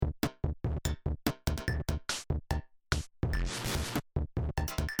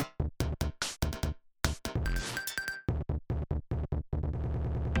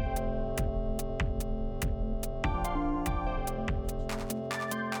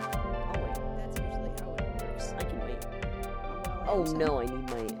Oh so. no, I need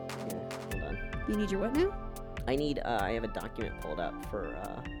my. Here, hold on. You need your what now? I have a document pulled up for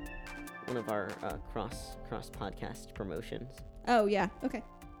one of our cross podcast promotions. Oh yeah. Okay.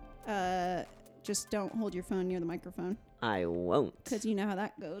 Just don't hold your phone near the microphone I won't. because you know how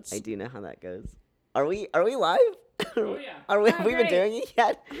that goes. I do know how that goes. Are we live? Oh, yeah. Have we been great. doing it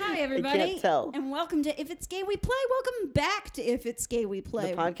yet? Hi everybody, I can't tell. and welcome to If It's Gay We Play. Welcome back to If It's Gay We Play.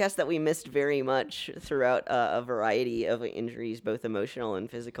 The podcast that we missed very much throughout a variety of injuries, both emotional and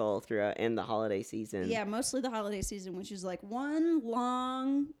physical, throughout and the holiday season. Yeah, mostly the holiday season, which is like one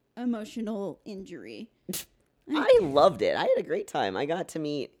long emotional injury. I loved it. I had a great time. I got to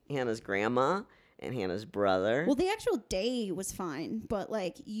meet Hannah's grandma and Hannah's brother. Well, the actual day was fine, but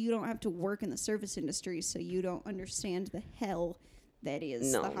like you don't have to work in the service industry, so you don't understand the hell that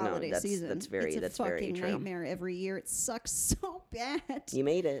is the holiday season. That's very it's a fucking true. nightmare every year. It sucks so bad. You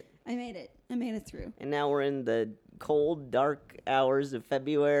made it. I made it through. And now we're in the cold, dark hours of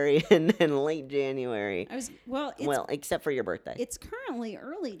February and late January. Well, except for your birthday. it's currently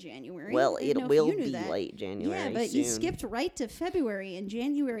early January. Well, I didn't know it if will you knew be that. late January. Yeah, but soon. you skipped right to February, and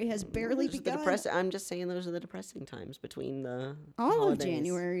January has barely Those are the begun. I'm just saying those are the depressing times between the All holidays. of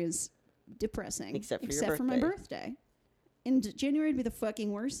January is depressing, Except for your my birthday. And January would be the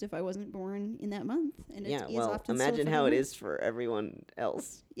fucking worst if I wasn't born in that month. And Yeah, it is well, often imagine so how it fucking is for everyone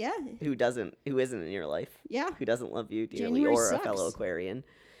else Yeah, who isn't in your life, yeah. who doesn't love you dearly, January or sucks. a fellow Aquarian.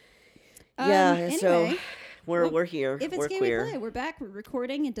 Anyway, So we're well, here. If it's we're gay, queer. we play. We're back. We're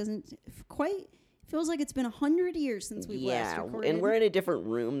recording. It doesn't quite feels like it's been 100 years since we've last recorded. and we're in a different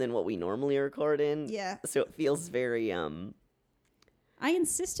room than what we normally record in. Yeah. So it feels very I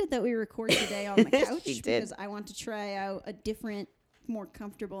insisted that we record today on the couch She did. because I want to try out a different, more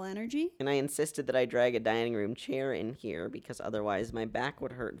comfortable energy. And I insisted that I drag a dining room chair in here because otherwise my back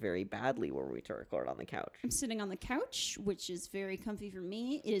would hurt very badly were we to record on the couch. I'm sitting on the couch, which is very comfy for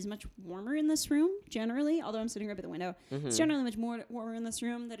me. It is much warmer in this room, generally, although I'm sitting right by the window. Mm-hmm. It's generally much more warmer in this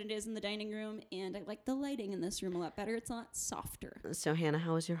room than it is in the dining room, and I like the lighting in this room a lot better. It's a lot softer. So Hannah,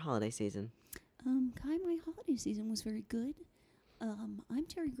 how was your holiday season? Kai, my holiday season was very good. I'm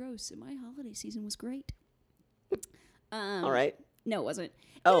Terry Gross, and my holiday season was great. All right. No, it wasn't.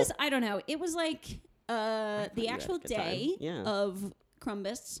 Oh. It was, I don't know. It was like thought the you had a actual good time. day Yeah. of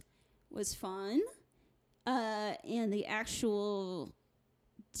Crumbus was fun. And the actual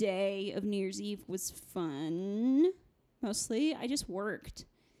day of New Year's Eve was fun. Mostly. I just worked.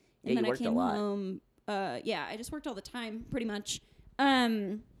 And Yeah, then you worked I came a lot. home. Yeah, I just worked all the time, pretty much.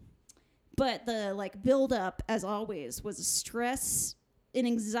 But the like build up, as always, was an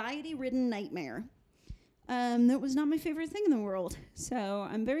anxiety-ridden nightmare. That was not my favorite thing in the world. So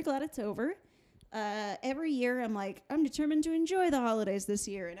I'm very glad it's over. Every year I'm like, I'm determined to enjoy the holidays this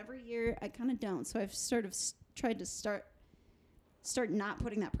year. And every year I kind of don't. So I've sort of tried to start not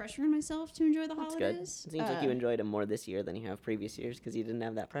putting that pressure on myself to enjoy the That's holidays. good. It seems like you enjoyed them more this year than you have previous years because you didn't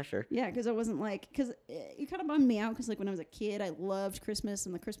have that pressure. Yeah, because I wasn't like, because it kind of bummed me out because like when I was a kid, I loved Christmas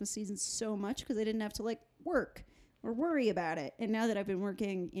and the Christmas season so much because I didn't have to like work or worry about it. And now that I've been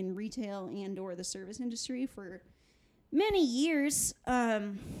working in retail and or the service industry for many years,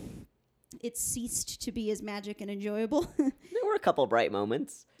 it's ceased to be as magic and enjoyable. There were a couple bright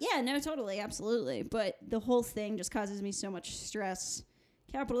moments. Yeah, no, totally, absolutely. But the whole thing just causes me so much stress.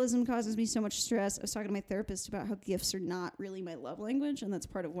 Capitalism causes me so much stress. I was talking to my therapist about how gifts are not really my love language, and that's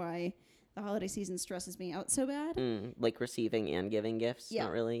part of why the holiday season stresses me out so bad. Like receiving and giving gifts. Yeah.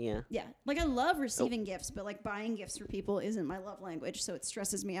 Not really, yeah. Yeah, like I love receiving gifts, but like buying gifts for people isn't my love language, so it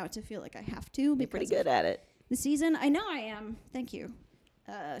stresses me out to feel like I have to. You're because pretty good at it. the season. I know I am. Thank you.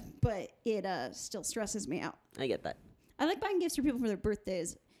 But it still stresses me out. I get that. I like buying gifts for people for their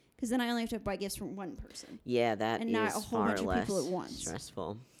birthdays because then I only have to buy gifts for one person. Yeah, that And is not a whole far bunch of less people at once.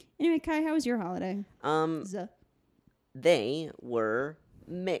 stressful. Anyway, Kai, how was your holiday? Zuh. They were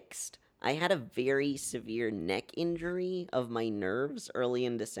mixed. I had a very severe neck injury of my nerves early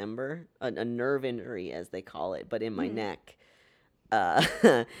in December, a nerve injury as they call it, but in my neck.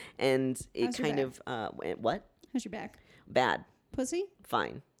 And it How's your kind back? of went, what? How's your back? Bad. Pussy?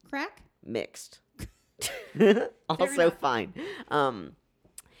 Fine. Crack? Mixed. Also enough. fine.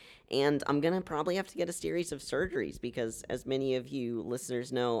 And I'm going to probably have to get a series of surgeries because, as many of you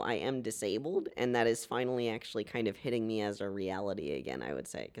listeners know, I am disabled, and that is finally actually kind of hitting me as a reality again, I would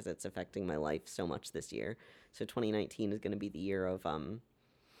say, because it's affecting my life so much this year. So 2019 is going to be the year of...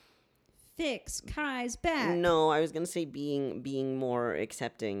 Fix Kai's back. No, I was going to say being more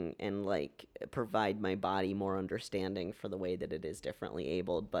accepting and, like, provide my body more understanding for the way that it is differently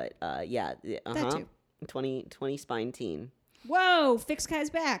abled. But, yeah. That too. 20 spine teen. Whoa, fix Kai's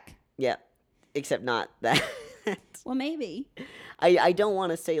back. Yeah, except not that. Well, maybe. I don't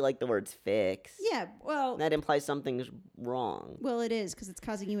want to say like the words fix. Yeah, well, That implies something's wrong. it is because it's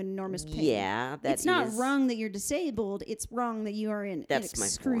causing you enormous pain. Yeah, that it's not is- wrong that you're disabled. It's wrong that you are in That's my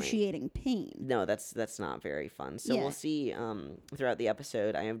point. excruciating pain. No, that's not very fun. So Yeah. we'll see throughout the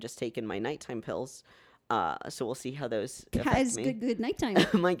episode. I have just taken my nighttime pills. So we'll see how those affect Guys, me. good nighttime.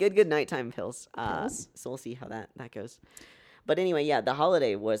 My good nighttime pills. Pills. So we'll see how that goes. But anyway, yeah, the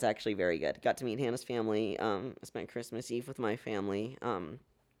holiday was actually very good. Got to meet Hannah's family. Spent Christmas Eve with my family.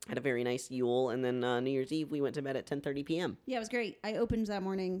 Had a very nice Yule, and then New Year's Eve we went to bed at 10:30 p.m. Yeah, it was great. I opened that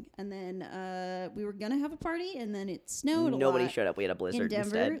morning, and then we were gonna have a party, and then it snowed Nobody a lot showed up. We had a in blizzard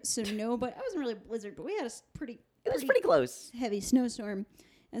Denver. instead. So nobody. I wasn't really a blizzard, but we had a It was pretty close. heavy snowstorm,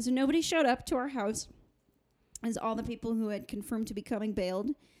 and so nobody showed up to our house, as all the people who had confirmed to be coming bailed,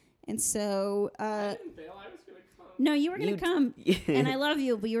 and so I didn't bail. I was gonna come. no, you were gonna You- come, and I love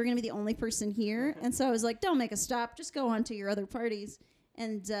you, but you were gonna be the only person here, and so I was like, don't make a stop, just go on to your other parties,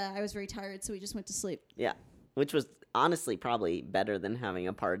 and I was very tired, so we just went to sleep. Yeah, which was honestly probably better than having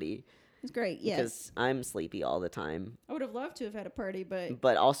a party It was great. Yeah, because I'm sleepy all the time. I would have loved to have had a party,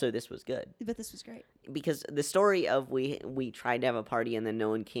 But also this was good this was great. because the story of we tried to have a party and then no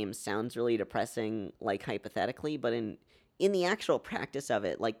one came sounds really depressing, like hypothetically, but in the actual practice of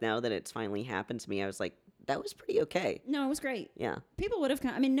it, like now that it's finally happened to me, I was like, that was pretty okay. No, it was great. Yeah. People would have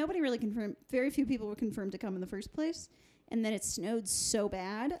come. I mean, nobody really confirmed. Very few people were confirmed to come in the first place. And then it snowed so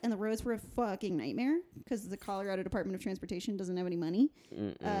bad, and the roads were a fucking nightmare because the Colorado Department of Transportation doesn't have any money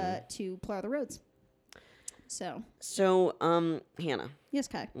to plow the roads. So, So, Hannah, yes,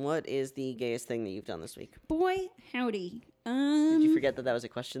 Kai. what is the gayest thing that you've done this week? Boy, howdy. Did you forget that was a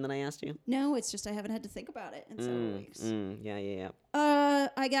question that I asked you? No, it's just I haven't had to think about it in several weeks. Yeah.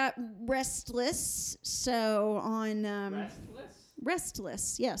 I got restless. So on Restless?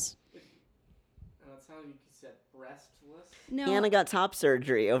 restless, yes. That sounded like you said breastless. No, Hannah got top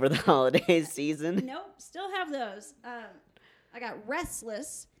surgery over the holidays season. Nope, still have those. I got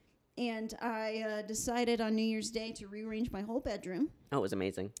restless, and I decided on New Year's Day to rearrange my whole bedroom Oh, it was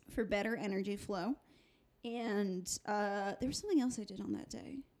amazing. for better energy flow. And there was something else I did on that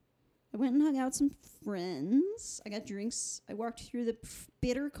day. I went and hung out with some friends. I got drinks. I walked through the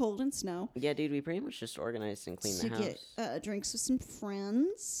bitter cold and snow Yeah, dude, we pretty much just organized and cleaned to the get house. drinks with some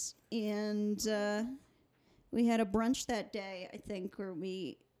friends. And we had a brunch that day, I think, where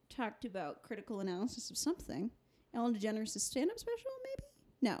we talked about critical analysis of something. Ellen DeGeneres' stand-up special, maybe?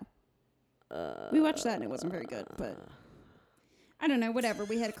 No. We watched that and it wasn't very good, but I don't know, whatever.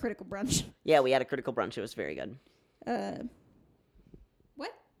 We had a critical brunch. Yeah, we had a critical brunch. It was very good.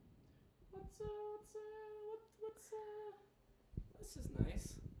 What? This is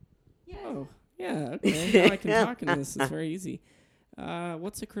nice. Yeah. Oh, yeah, okay. Now I can talk in this. It's very easy.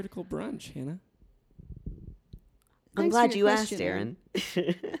 What's a critical brunch, Hannah? I'm Thanks glad for you your asked, question, Aaron.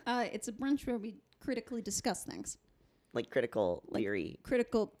 It's a brunch where we critically discuss things. Like critical theory.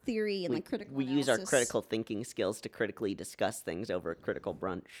 Critical theory and like critical We use our analysis critical thinking skills to critically discuss things over a critical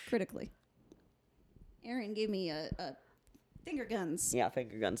brunch. critically. Aaron gave me a finger guns Yeah,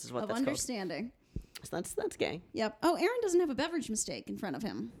 finger guns is what of that's called. understanding. So that's gay. Yep. Oh, Aaron doesn't have a beverage mistake in front of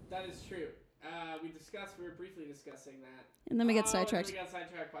him. That is true. We were briefly discussing that. And then we get And sidetracked. we got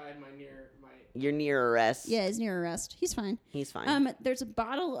sidetracked by my. You're near arrest. Yeah, he's near arrest. He's fine. He's fine. There's a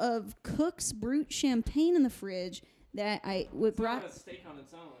bottle of Cook's Brut champagne in the fridge that I would It's not brought. a steak on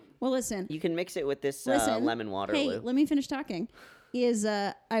its own. Well, listen. You can mix it with this Listen. lemon water. Hey, Lou. let me finish talking.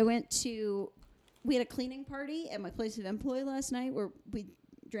 I went to. We had a cleaning party at my place of employ last night where we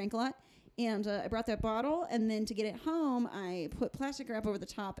drank a lot. And I brought that bottle, and then to get it home, I put plastic wrap over the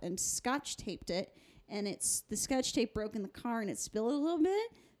top and scotch taped it. And the scotch tape broke in the car, and it spilled a little bit.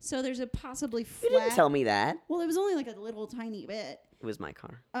 So there's a possibly You flat. didn't tell me that. Well, it was only like a little tiny bit. It was my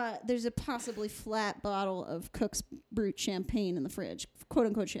car. There's a possibly flat bottle of Cook's Brut champagne in the fridge, quote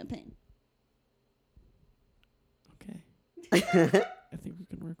unquote champagne. Okay. I think we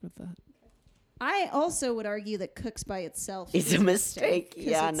can work with that. I also would argue that Cook's by itself It's is a mistake. 'cause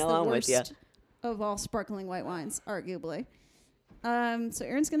Yeah, it's no, the I'm with ya. worst of all sparkling white wines, arguably. So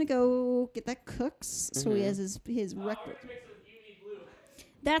Aaron's gonna go get that Cook's, so he has his record.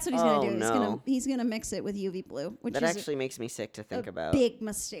 That's what he's Oh, gonna do. no. He's gonna mix it with UV blue, which That is actually makes me sick to think a about. big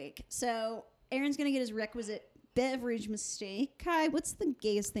mistake. So Aaron's gonna get his requisite beverage mistake. Kai, what's the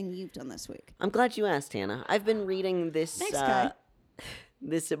gayest thing you've done this week? I'm glad you asked, Hannah. I've been reading this Thanks, Kai.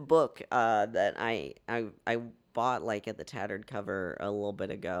 this book that I bought like at the Tattered Cover a little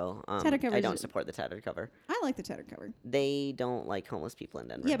bit ago. Tattered Cover I is- don't support the Tattered Cover. I like the tattered cover. They don't like homeless people in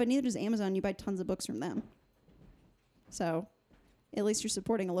Denver. Yeah, but neither does Amazon. You buy tons of books from them. So At least you're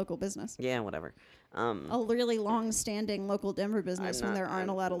supporting a local business. Yeah, whatever. A really long-standing local Denver business when there aren't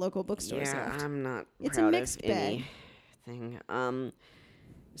a lot of local bookstores yeah, left. I'm not It's a proud mixed of bag. anything.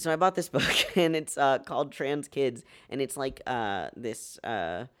 So I bought this book, and it's called Trans Kids, and it's like this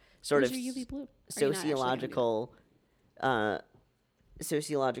sort Where's of your UV blue? Are you not actually gonna do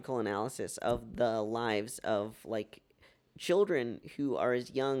sociological analysis of the lives of like children who are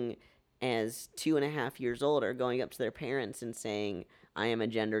as young as 2.5 years old are going up to their parents and saying, I am a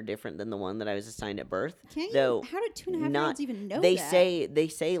gender different than the one that I was assigned at birth. How did 2.5-year-olds even know they that? they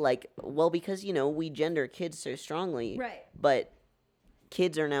say like, well, because we gender kids so strongly, Right. but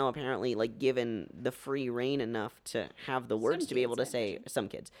kids are now apparently like given the free reign enough to have the words to be able to say, some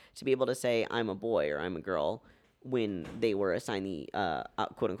kids to be able to say I'm a boy or I'm a girl when they were assigned the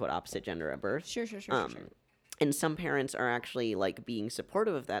quote unquote opposite gender at birth. Sure. And some parents are actually like being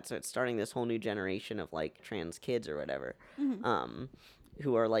supportive of that, so it's starting this whole new generation of like trans kids or whatever,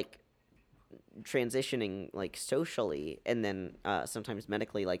 who are like transitioning like socially and then sometimes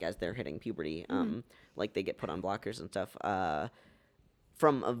medically, like as they're hitting puberty, like they get put on blockers and stuff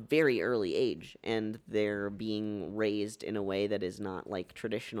from a very early age, and they're being raised in a way that is not like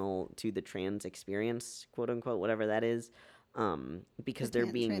traditional to the trans experience, quote unquote, whatever that is. Because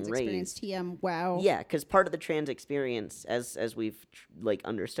they're being trans raised. TM. Wow. Yeah, because part of the trans experience, as we've like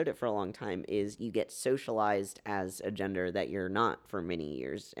understood it for a long time, is you get socialized as a gender that you're not for many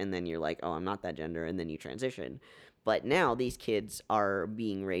years, and then you're like, oh, I'm not that gender, and then you transition. But now these kids are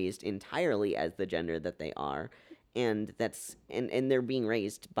being raised entirely as the gender that they are, and that's and they're being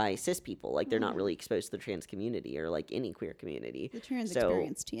raised by cis people. Like they're not really exposed to the trans community or like any queer community. The trans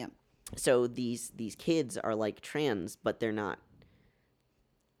experience TM. So these kids are like trans, but they're not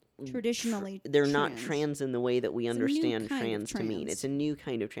Traditionally they're not trans in the way that we a new understand kind of trans to mean. trans. It's a new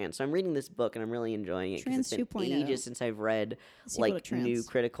kind of trans. So I'm reading this book and I'm really enjoying it because Trans it's been 2.0. ages since I've read Sequel to like Trans. new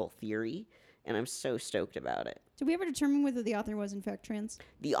critical theory, and I'm so stoked about it. Did we ever determine whether the author was in fact trans?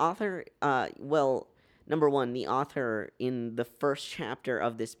 The author, well, number one, the author in the first chapter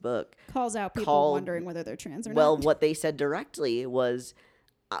of this book Calls out people wondering whether they're trans or well, not. what they said directly was,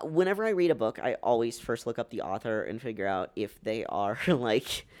 whenever I read a book, I always first look up the author and figure out if they are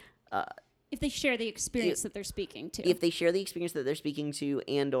like, If they share the experience that they're speaking to. if they share the experience that they're speaking to,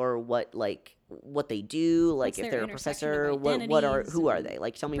 and or what they do, like What's if their they're a intersection professor, of who are identities they?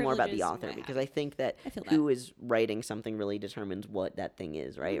 Like, tell me more about the privileges and author, what because have I think that I feel who is writing something really determines what that thing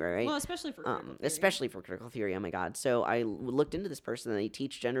is, right? Well, especially for critical theory. Especially for critical theory. Oh my god! So I looked into this person, and they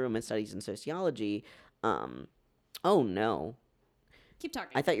teach gender women's studies and sociology. Oh no! Keep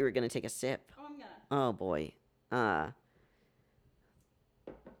talking. I thought you were gonna take a sip. Oh, I'm gonna. Oh boy.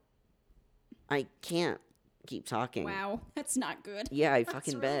 I can't keep talking. Wow, that's not good. Yeah, I That's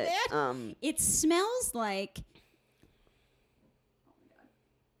fucking really bet. bad. It smells like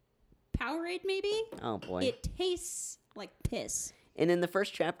Powerade, maybe? Oh boy. It tastes like piss. And in the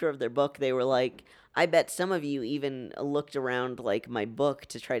first chapter of their book, they were like, I bet some of you even looked around like my book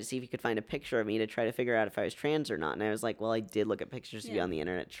to try to see if you could find a picture of me to try to figure out if I was trans or not. And I was like, well, I did look at pictures of you on the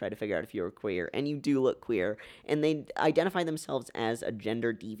internet to try to figure out if you were queer. And you do look queer. And they identify themselves as a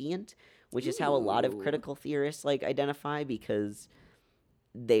gender deviant, which is how a lot of critical theorists like identify, because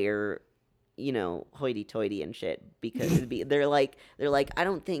they're, hoity-toity and shit, because they're like, I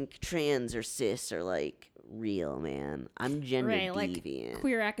don't think trans or cis are like real, man. I'm gender deviant. Like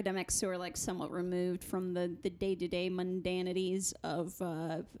queer academics who are like somewhat removed from the day-to-day mundanities of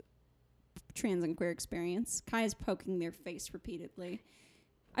trans and queer experience. Kaya's poking their face repeatedly.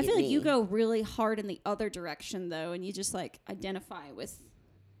 I feel like you go really hard in the other direction, though, and you just like identify with,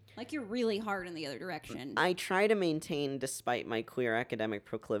 like, you're really hard in the other direction. I try to maintain, despite my queer academic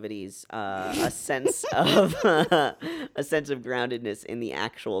proclivities, a sense of groundedness in the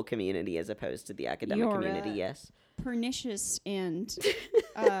actual community as opposed to the academic community. Yes. Pernicious and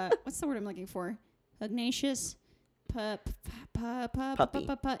what's the word I'm looking for? Pugnacious. Puppy.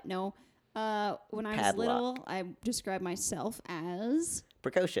 No. When I was little, I described myself as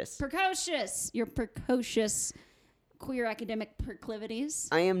precocious. You're precocious. Queer academic proclivities.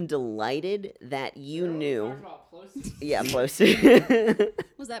 I am delighted that you knew. Yeah, close.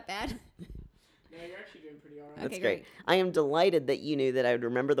 Was that bad? No, you're actually doing pretty alright. That's Okay, great. I am delighted that you knew that I would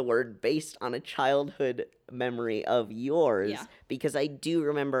remember the word based on a childhood memory of yours, because I do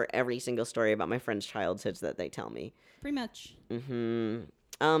remember every single story about my friends' childhoods that they tell me. Pretty much. Mm-hmm.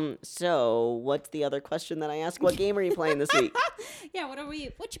 So what's the other question that I asked? What game are you playing this week? Yeah, what you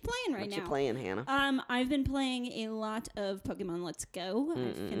playing right now? What you playing, Hannah? I've been playing a lot of Pokemon Let's Go.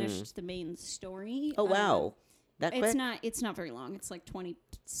 I've finished the main story. Oh wow. That quick? It's not very long. It's like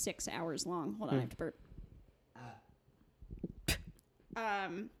 26 hours long. Hold on, I have to burp.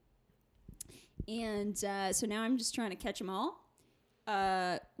 So now I'm just trying to catch them all.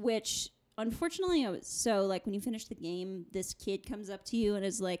 Which unfortunately, like when you finish the game, this kid comes up to you and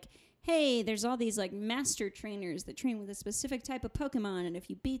is like, "Hey, there's all these like master trainers that train with a specific type of Pokemon, and if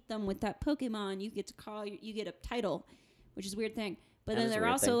you beat them with that Pokemon, you get a title," which is a weird thing. But That then is a they're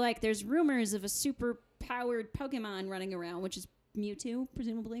weird also thing. like, there's rumors of a super powered Pokemon running around, which is Mewtwo,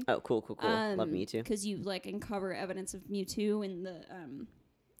 presumably. Oh, cool. Love Mewtwo. Because you like uncover evidence of Mewtwo in the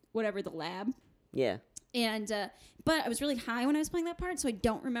whatever the lab. Yeah. And but I was really high when I was playing that part, so I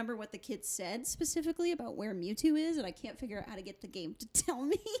don't remember what the kid said specifically about where Mewtwo is, and I can't figure out how to get the game to tell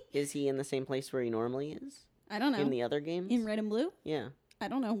me. Is he in the same place where he normally is? I don't know. In the other games? In Red and Blue? Yeah. I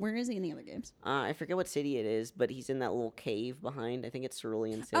don't know. Where is he in the other games? I forget what city it is, but he's in that little cave behind. I think it's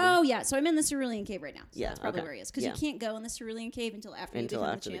Cerulean City. Oh, yeah. So I'm in the Cerulean Cave right now. So Yeah, that's probably okay. where he is. Because Yeah. you can't go in the Cerulean Cave until after you become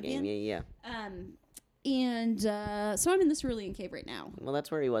after the the champion. game. Yeah. So I'm in the Cerulean Cave right now. Well,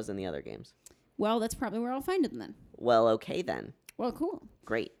 that's where he was in the other games. Well, that's probably where I'll find him then. Well, okay then. Well, cool.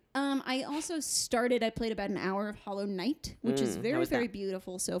 Great. I also I played about an hour of Hollow Knight, which is how very, was very that?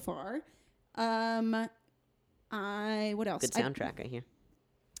 beautiful so far. What else? Good soundtrack, I hear.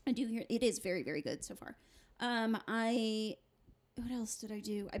 I do hear it is very, very good so far. What else did I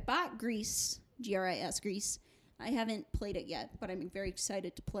do? I bought Grease, Gris, Grease. I haven't played it yet, but I'm very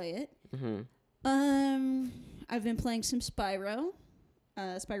excited to play it. Mm-hmm. I've been playing some Spyro,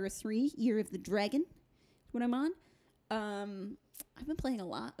 Spyro 3, Year of the Dragon, is what I'm on. I've been playing a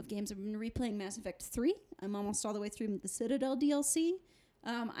lot of games. I've been replaying Mass Effect 3. I'm almost all the way through the Citadel DLC.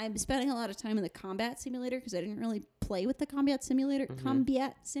 I'm spending a lot of time in the combat simulator because I didn't really play with the combat simulator. Mm-hmm.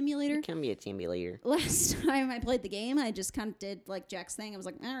 Combat simulator. It can be a simulator. Last time I played the game, I just kind of did like Jack's thing. I was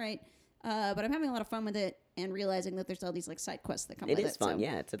like, all right. But I'm having a lot of fun with it and realizing that there's all these like side quests that come It with is it. fun. So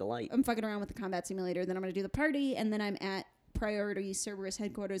Yeah, it's a delight. I'm fucking around with the combat simulator. Then I'm going to do the party. And then I'm at Priority Cerberus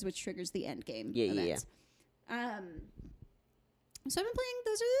headquarters, which triggers the end game events. So I've been playing.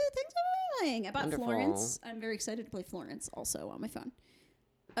 Those are the things I've been playing. I bought Wonderful. Florence. I'm very excited to play Florence also on my phone.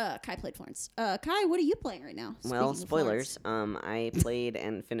 Kai played Florence. Kai, what are you playing right now? Well, Speaking of Florence. spoilers. I played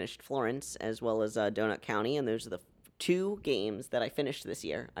and finished Florence as well as Donut County, and those are the two games that I finished this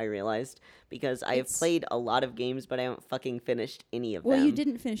year, I realized, because I have It's- played a lot of games, but I haven't fucking finished any of Well, them. you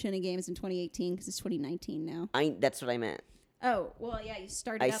didn't finish any games in 2018 because it's 2019 now. That's what I meant. Oh, well, yeah, you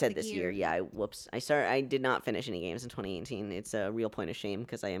started I out said the this year. year. Yeah, whoops. I did not finish any games in 2018. It's a real point of shame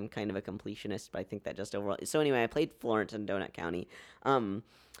because I am kind of a completionist, but I think that just overall. So anyway, I played Florence and Donut County.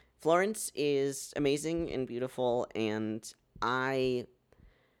 Florence is amazing and beautiful, and I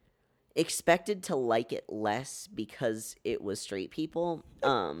expected to like it less because it was straight people.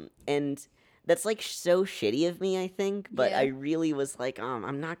 And that's like so shitty of me, I think. But Yeah. I really was like,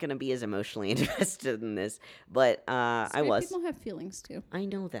 I'm not gonna be as emotionally invested in this. But I Straight was. People have feelings too. I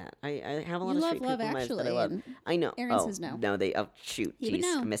know that. I have a lot You of love straight Love people in my life that I Actually, love. and I know. Aaron oh, says no. No, they. Oh, shoot. He would Jeez,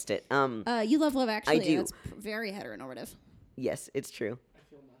 know. I missed it. You love Love Actually. do. That's very heteronormative. Yes, it's true.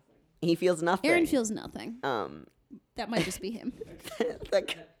 He feels nothing. Aaron feels nothing. Um, That might just be him.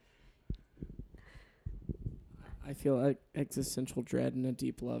 like, I feel existential dread and a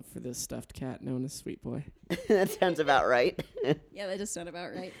deep love for this stuffed cat known as Sweet Boy. that sounds about right. Yeah, that just sounded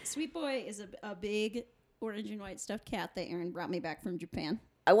about right. Sweet Boy is a big orange and white stuffed cat that Aaron brought me back from Japan.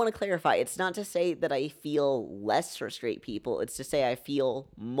 I want to clarify. It's not to say that I feel less for straight people. It's to say I feel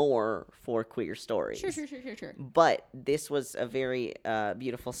more for queer stories. Sure. But this was a very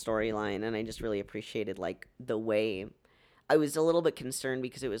beautiful storyline, and I just really appreciated like the way. I was a little bit concerned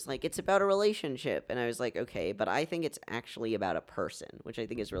because it was like it's about a relationship, and I was like, okay, but I think it's actually about a person, which I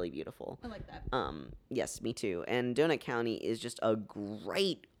think is really beautiful. I like that. Yes, me too. And Donut County is just a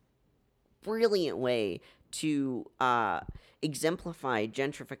great, brilliant way to exemplify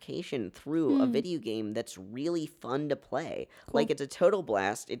gentrification through a video game that's really fun to play. Like, it's a total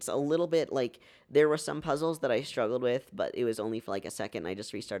blast. It's a little bit like there were some puzzles that I struggled with, but it was only for like a second. I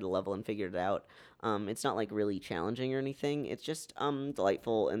just restarted a level and figured it out. It's not like really challenging or anything. It's just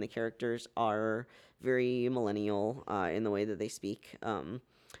delightful, and the characters are very millennial in the way that they speak.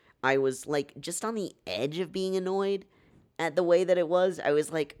 I was like just on the edge of being annoyed at the way that it was. I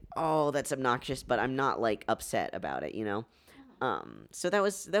was like, oh, that's obnoxious, but I'm not like upset about it, you know? So that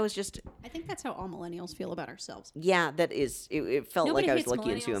was just, I think that's how all millennials feel about ourselves. yeah, that is, it felt Nobody like I was hates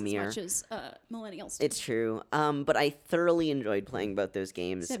looking into a millennials mirror. as much as millennials. do. It's true. But I thoroughly enjoyed playing both those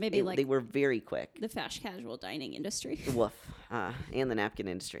games. So maybe, like, they were very quick. the fast casual dining industry Woof. And the napkin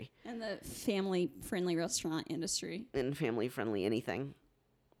industry. and the family friendly restaurant industry. And family friendly anything.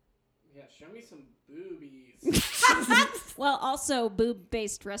 Yeah, show me some boobies. Well, also boob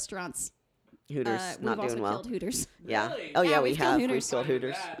based restaurants. Hooters not we've also doing well. killed Hooters. Yeah. Really? Oh yeah, Yeah, we we've killed have. Hooters. We've killed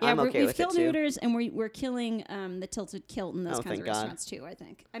Hooters. Yeah, Yeah, I'm okay we've with it killed too. Hooters, and we're killing the Tilted Kilt and those Oh, kinds of thank God. restaurants too. I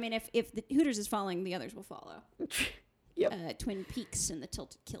think. I mean, if the Hooters is falling, the others will follow. Yep. Twin Peaks and the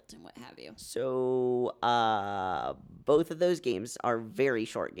Tilted Kilt and what have you. So, both of those games are very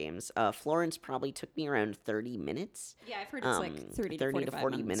short games. Florence probably took me around 30 minutes. Yeah, I've heard it's like 30 to 45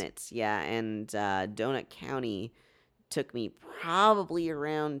 40 minutes. minutes. Yeah, and Donut County took me probably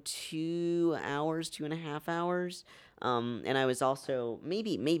around 2 hours, 2.5 hours. And I was also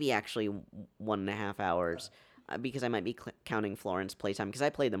maybe actually 1.5 hours. Because I might be counting Florence playtime, because I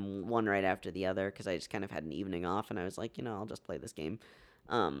played them one right after the other, because I just kind of had an evening off, and I was like, I'll just play this game.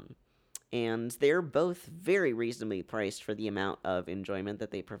 And they're both very reasonably priced for the amount of enjoyment that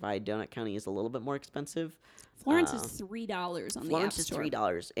they provide. Donut County is a little bit more expensive. Florence is $3 on the App Florence is Store.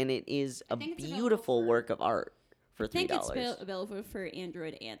 $3, and it is a think it's available beautiful for- work of art for $3. I think it's available for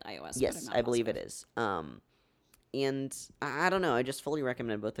Android and iOS. but Yes, I'm not I believe positive. it is. And I don't know. I just fully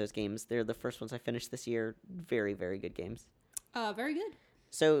recommend both those games. They're the first ones I finished this year. Very, very good games. Very good.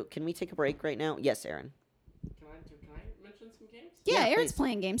 So, can we take a break right now? Yes, Aaron. Can I mention some games? Yeah, Yeah, Aaron's please.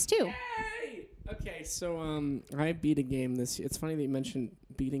 playing games too. Yay! Okay, so I beat a game this year. It's funny that you mentioned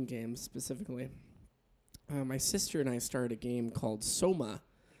beating games specifically. My sister and I started a game called Soma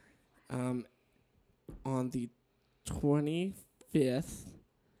on the 25th,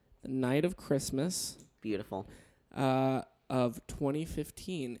 the night of Christmas Beautiful. of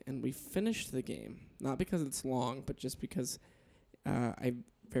 2015, and we finished the game. Not because it's long, but just because I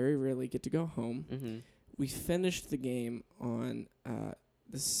very rarely get to go home. Mm-hmm. We finished the game on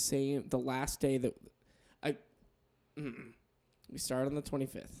the last day that we started on the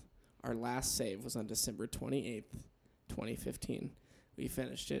 25th. Our last save was on December 28th, 2015. We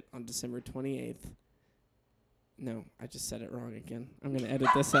finished it on December 28th. No, I just said it wrong again. I'm going to edit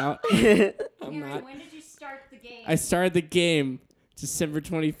this out. I'm not. When did you start the game? I started the game December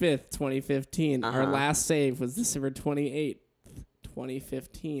 25th, 2015. Our Uh-huh. last save was December 28th,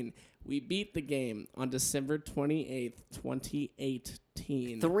 2015. We beat the game on December 28th,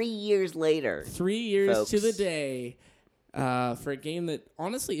 2018. 3 years later. 3 years to the folks. day for a game that,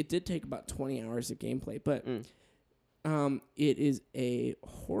 honestly, it did take about 20 hours of gameplay. But it is a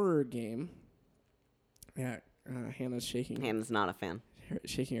horror game. Yeah, Hannah's shaking Hannah's not a fan.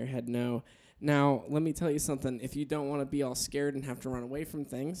 shaking her head no. Now, let me tell you something. If you don't want to be all scared and have to run away from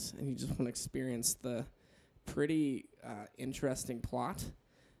things, and you just want to experience the pretty interesting plot,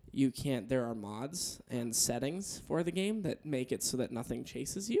 you can't. There are mods and settings for the game that make it so that nothing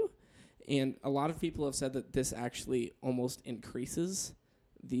chases you. And a lot of people have said that this actually almost increases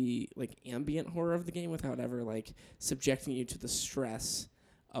the ambient horror of the game without ever subjecting you to the stress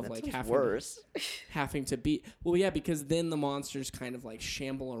of That sounds having worse. having to beat. Well, yeah, because then the monsters kind of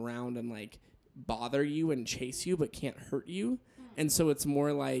shamble around and bother you and chase you, but can't hurt you. And so it's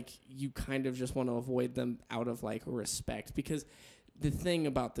more like you kind of just want to avoid them out of respect. Because the thing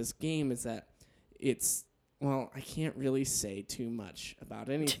about this game is that it's, well, I can't really say too much about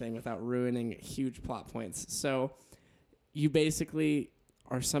anything without ruining huge plot points. So you basically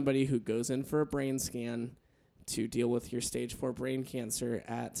are somebody who goes in for a brain scan to deal with your stage 4 brain cancer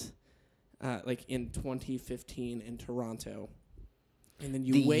at in 2015 in Toronto. And then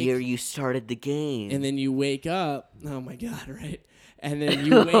you The wake year you started the game. and then you wake up. Oh my god, right? And then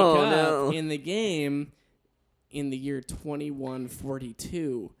you wake Oh, up no. in the game in the year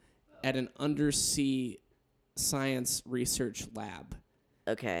 2142 at an undersea science research lab.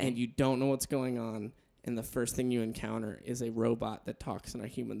 Okay. And you don't know what's going on, and the first thing you encounter is a robot that talks in a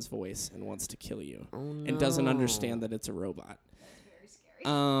human's voice and wants to kill you and doesn't understand that it's a robot.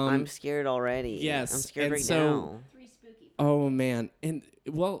 I'm scared already. yes, I'm scared and right so- now. Oh man, and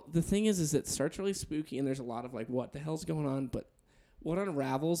well, the thing is it starts really spooky, and there's a lot of what the hell's going on? But what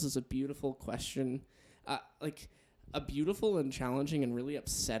unravels is a beautiful question, a beautiful and challenging and really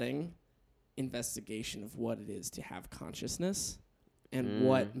upsetting investigation of what it is to have consciousness, and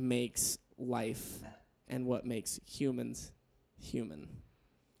what makes life and what makes humans human.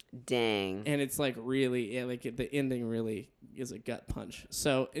 Dang. And it's really the ending really is a gut punch.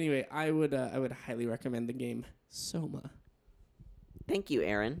 So anyway, I would highly recommend the game Soma. Thank you,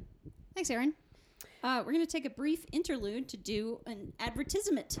 Aaron. Thanks, Aaron. We're going to take a brief interlude to do an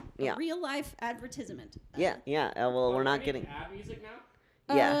advertisement, Yeah. a real life advertisement. Yeah. Well, we're not getting. ad music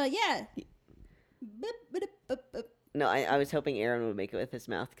now. Yeah. Yeah. Boop, boop, boop, boop. No, I was hoping Aaron would make it with his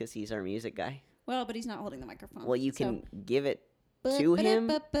mouth because he's our music guy. Well, but he's not holding the microphone. Well, you so- can give it Boop, to boop, him.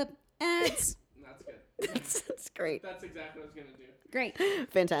 boop, boop. Ads. That's good. That's great. That's exactly what I was gonna do. Great.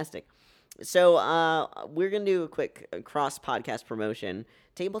 Fantastic. So we're going to do a quick cross-podcast promotion.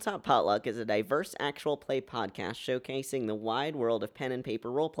 Tabletop Potluck is a diverse actual play podcast showcasing the wide world of pen and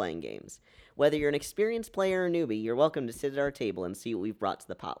paper role-playing games. Whether you're an experienced player or newbie, you're welcome to sit at our table and see what we've brought to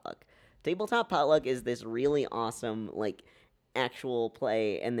the potluck. Tabletop Potluck is this really awesome, like, actual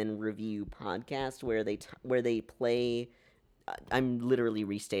play and then review podcast where they play... I'm literally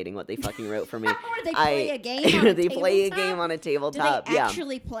restating what they fucking wrote for me. Where they play a game on a They play a tabletop? game on a tabletop, Do they yeah.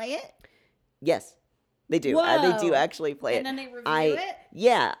 actually play it? Yes, they do. They do Whoa. actually play it. And then they review it?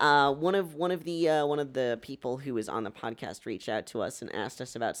 Yeah. One of the people who was on the podcast reached out to us and asked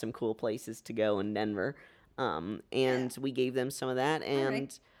us about some cool places to go in Denver. And we gave them some of that.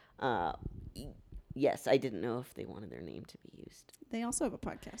 And yes, I didn't know if they wanted their name to be used. They also have a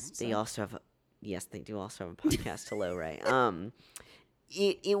podcast. They so. also have yes, they do also have a podcast. Hello, Ray.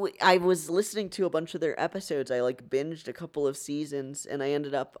 I was listening to a bunch of their episodes. I like binged a couple of seasons, and I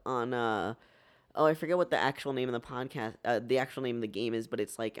ended up on I forget what the actual name of the podcast, the actual name of the game is, but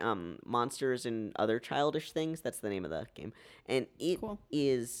it's like Monsters and Other Childish Things. That's the name of the game, and it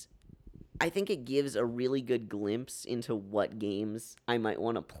is. I think it gives a really good glimpse into what games I might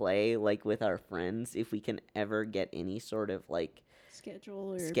want to play, like with our friends, if we can ever get any sort of like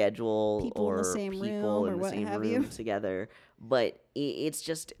schedule people in or the same people room in or the what same have room you. together. But it's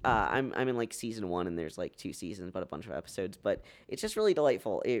just I'm in like season 1 and there's like 2 seasons but a bunch of episodes, but it's just really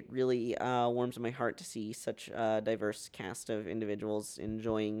delightful. It really warms my heart to see such a diverse cast of individuals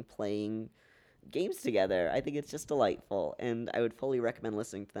enjoying playing games together. I think it's just delightful, and I would fully recommend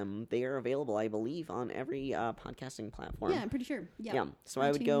listening to them. They are available, I believe, on every podcasting platform. Yeah, I'm pretty sure. Yeah. So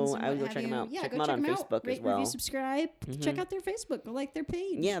I would go check them out. Yeah, check go them out on them Facebook Rate, as well. Review, subscribe. Check out their Facebook. Go like their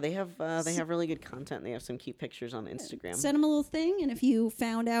page. Yeah, they have really good content. They have some cute pictures on Instagram. Send them a little thing, and if you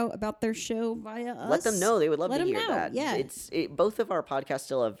found out about their show via us, let them know. They would love let to them hear know. that. Yeah. Both of our podcasts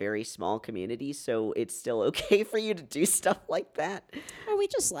still have very small communities, so it's still okay for you to do stuff like that. Oh, we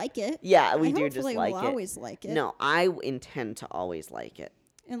just like it. Yeah, we I do just hopefully like will it. always like it. No, I intend to always like it.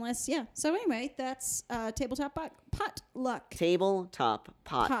 Unless, yeah. So anyway, that's Tabletop Potluck. Tabletop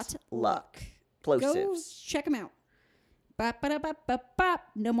Potluck. Go Plosives. check them out. Bop, ba, bop, bop, bop.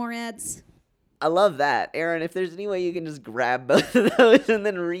 No more ads. I love that. Aaron, if there's any way you can just grab both of those and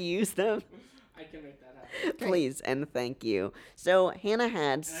then reuse them, I can make that happen. please and thank you. So Hannah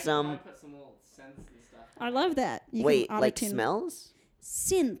had And some... I put some little scents and stuff. I love that. You Wait, can like auto-tune. smells?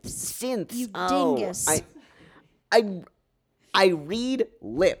 Synths. Synths. You Oh, dingus. I read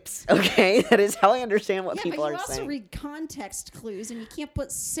lips, okay? That is how I understand what Yeah, people but you are also saying. read context clues, and you can't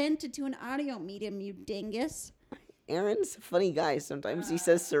put scent into an audio medium, you dingus. Aaron's a funny guy. Sometimes he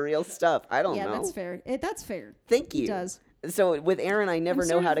says surreal stuff. I don't Yeah, know. that's fair. That's fair. Thank you. He does. So with Aaron, I never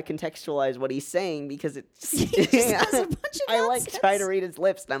know sort how of- to contextualize what he's saying because it's. He just has a bunch of I like nonsense. try to read his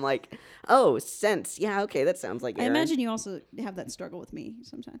lips, and I'm like, oh, sense. Yeah, okay, that sounds like I Aaron. imagine you also have that struggle with me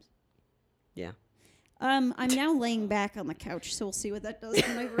sometimes. Yeah. I'm now laying back on the couch, so we'll see what that does to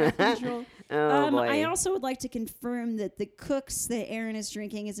my breath control. Oh boy. I also would like to confirm that the Cooks that Aaron is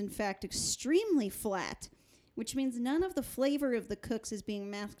drinking is in fact extremely flat, which means none of the flavor of the Cooks is being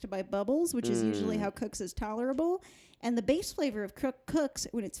masked by bubbles, which is usually how Cooks is tolerable. And the base flavor of Cooks,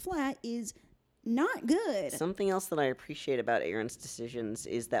 when it's flat, is not good. Something else that I appreciate about Aaron's decisions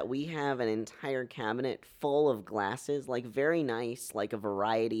is that we have an entire cabinet full of glasses, like very nice, like a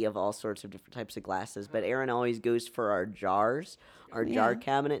variety of all sorts of different types of glasses. But Aaron always goes for our jars, our jar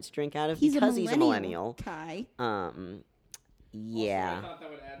cabinets to drink out of because he's a millennial. Kai. Yeah. Also, I thought that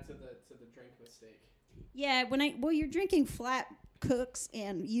would add to the drink mistake. Yeah, you're drinking flat Cooks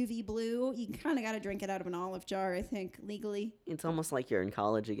and UV blue, you kind of got to drink it out of an olive jar, I think, legally. It's almost like you're in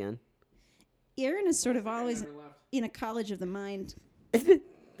college again. Aaron is sort of always Never left. in a college of the mind.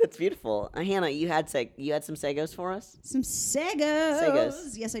 That's beautiful. Hannah, you had some Segos for us? Some Segos.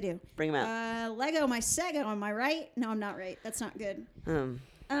 Segos. Yes, I do. Bring them out. Lego, my Sego. Am I right? No, I'm not right. That's not good.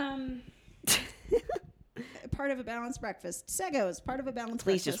 Part of a balanced breakfast. Segos, part of a balanced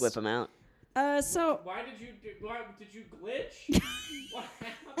Please breakfast. just whip them out. Why did you glitch? What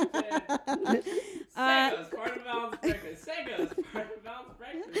happened? Sego's part of a balanced breakfast. Sego's part of a balanced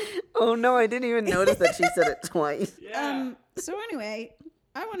breakfast. Oh no, I didn't even notice that she said it twice. Yeah. So anyway,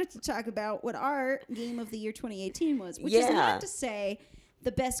 I wanted to talk about what our game of the year 2018 was, which Yeah. is not to say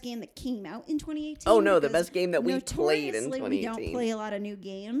the best game that came out in 2018. Oh, no, the because best game that we played in notoriously we don't 2018. play a lot of new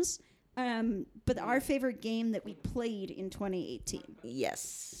games. But our favorite game that we played in 2018.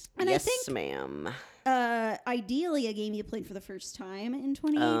 Yes. And I yes, think- ma'am. Ideally, a game you played for the first time in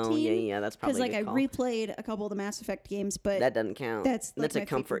 2018. Oh, yeah, that's Because probably a like good I call. replayed a couple of the Mass Effect games, but That doesn't count. that's like That's my a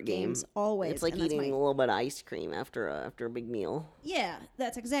comfort favorite game. games always. It's like and that's eating my- a little bit of ice cream after a big meal. Yeah,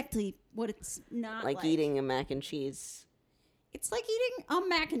 that's exactly what it's not Like eating a mac and cheese. It's like eating a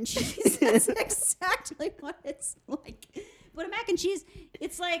mac and cheese. That's exactly what it's like. But a mac and cheese,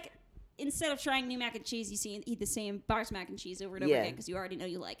 it's like instead of trying new mac and cheese, you eat the same box mac and cheese over and over Yeah. again because you already know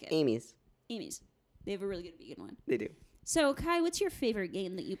you like it. Amy's. Amy's. They have a really good vegan one. They do. So, Kai, what's your favorite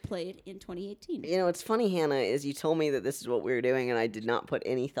game that you played in 2018? You know, what's funny, Hannah, is you told me that this is what we were doing, and I did not put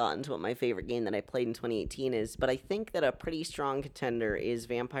any thought into what my favorite game that I played in 2018 is, but I think that a pretty strong contender is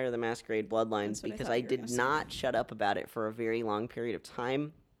Vampire the Masquerade Bloodlines, That's what I because thought I you were did gonna say. not shut up about it for a very long period of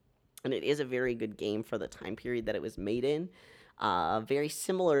time, and it is a very good game for the time period that it was made in. Very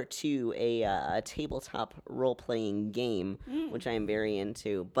similar to a tabletop role-playing game, which I am very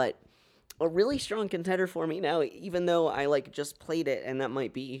into, but a really strong contender for me now, even though I just played it, and that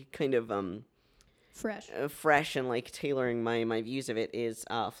might be kind of Fresh. fresh and tailoring my views of it is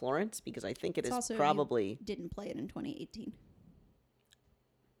Florence, because I think it It's is also probably Didn't play it in 2018.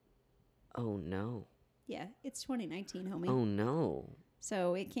 oh no Yeah, it's 2019, homie. oh no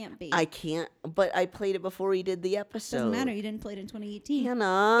So it can't be. I can't, but I played it before we did the episode. Doesn't matter. You didn't play it in 2018. It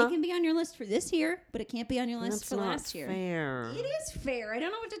Hannah, can be on your list for this year, but it can't be on your list that's for not last year. fair. It is fair. I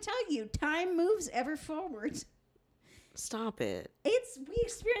don't know what to tell you. Time moves ever forward. Stop it. We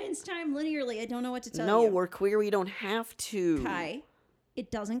experience time linearly. I don't know what to tell No, you. we're queer, we don't have to. Kai,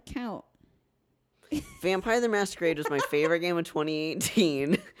 it doesn't count. Vampire the Masquerade was my favorite game of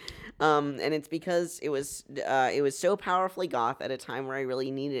 2018. And it's because it was so powerfully goth at a time where I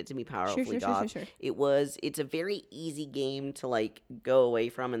really needed it to be powerfully goth. Sure. It's a very easy game to go away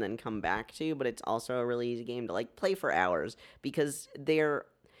from and then come back to, but it's also a really easy game to play for hours, because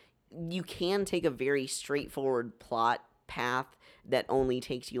you can take a very straightforward plot path that only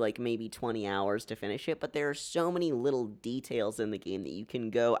takes you maybe 20 hours to finish it, but there are so many little details in the game that you can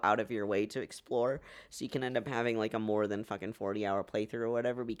go out of your way to explore, so you can end up having a more than fucking 40-hour playthrough or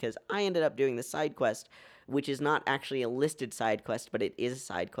whatever, because I ended up doing the side quest, which is not actually a listed side quest, but it is a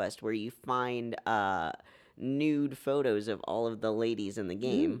side quest where you find nude photos of all of the ladies in the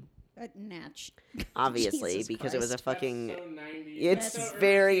game. Natch. Obviously, Jesus because it was a Christ. fucking... That's so 90s. It's That's so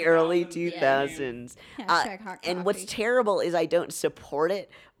very early 2000s. 2000s. Hashtag hot And what's coffee. terrible is I don't support it,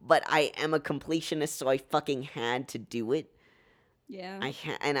 but I am a completionist, so I fucking had to do it. Yeah.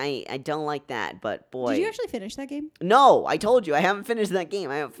 I don't like that, but boy. Did you actually finish that game? No, I told you, I haven't finished that game.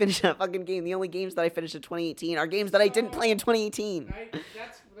 I haven't finished that fucking game. The only games that I finished in 2018 are games that I didn't play in 2018.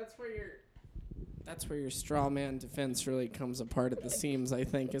 That's where your straw man defense really comes apart at the seams, I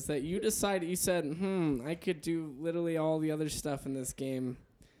think, is that you said, I could do literally all the other stuff in this game.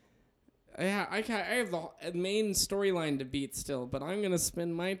 Yeah, I have the main storyline to beat still, but I'm going to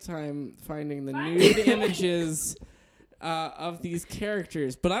spend my time finding the nude images of these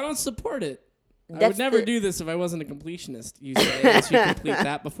characters, but I don't support it. I That's would never the- do this if I wasn't a completionist, you say, unless you complete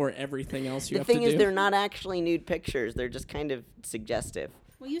that before everything else you The have to thing do. is, they're not actually nude pictures. They're just kind of suggestive.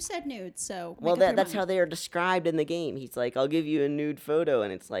 Well, you said nude, so. Well, make up your that's how mind. they are described in the game. He's like, I'll give you a nude photo,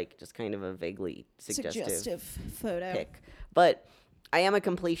 and it's just kind of a vaguely Suggestive photo. pick. But I am a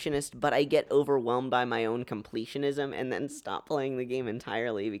completionist, but I get overwhelmed by my own completionism and then stop playing the game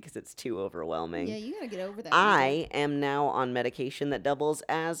entirely because it's too overwhelming. Yeah, you gotta get over that. I am now on medication that doubles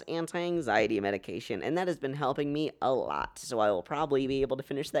as anti-anxiety medication, and that has been helping me a lot. So I will probably be able to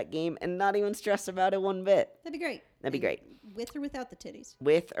finish that game and not even stress about it one bit. That'd be great. That'd be And great. With or without the titties.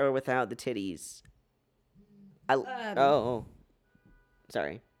 With or without the titties.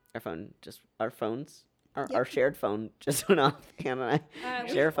 Sorry. Our phones, our Yep. shared phone just went off. Hannah and I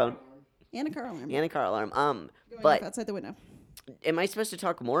share a phone. And a car alarm. And a car alarm. Going But off outside the window. am I supposed to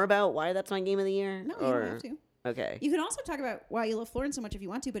talk more about why that's my game of the year? No, you or... don't have to. Okay. You can also talk about why you love Florence so much if you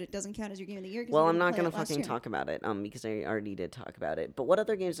want to, but it doesn't count as your game of the year. 'Cause Well, you I'm didn't not play gonna it last fucking year. talk about it, because I already did talk about it. But what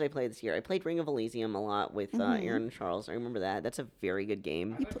other games did I play this year? I played Ring of Elysium a lot with Mm-hmm. Aaron and Charles. I remember that. That's a very good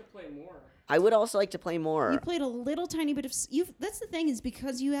game. I'd like to play more. I would also like to play You more. played a little tiny bit of. That's the thing, is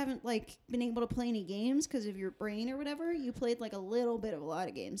because you haven't been able to play any games because of your brain or whatever. You played a little bit of a lot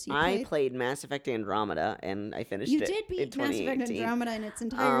of games. You I played Mass Effect Andromeda, and I finished You it did in beat Mass Effect 2018. Andromeda in its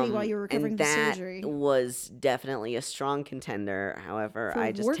entirety while you were recovering and from that surgery. was definitely a strong contender. However, For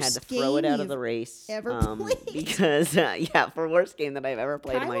I just had to worst throw it game out of you've the race. ever played. Because, for worst game that I've ever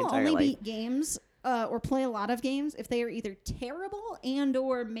played I in my will entire only life. beat games or play a lot of games if they are either terrible and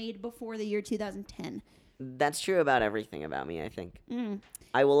or made before the year 2010. That's true about everything about me, I think. Mm.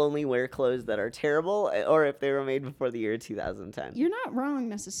 I will only wear clothes that are terrible or if they were made before the year 2010. You're not wrong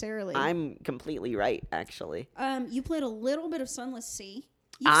necessarily. I'm completely right, actually. You played a little bit of Sunless Sea.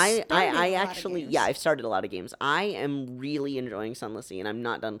 I I've started a lot of games. I am really enjoying Sunless Sea, and I'm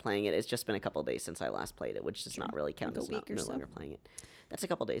not done playing it. It's just been a couple days since I last played it, which does not really count Like a as week or no so. longer playing it. That's a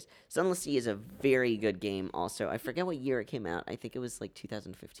couple days. Sunless Sea is a very good game also. I forget what year it came out. I think it was like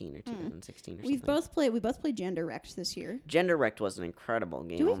 2015 or 2016 or something. We both played Gender Wrecked this year. Gender Wrecked was an incredible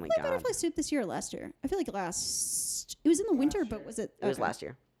game. Did we Oh my play god. Butterfly Soup this year or last year? I feel like it was in the winter, but was it? It was okay. last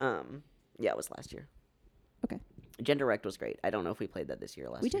year. Yeah, it was last year. Okay. Gender Wrecked was great. I don't know if we played that this year or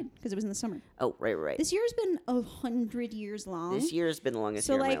last We year. did because it was in the summer. Oh, right. This year's been 100 years long. This year has been the longest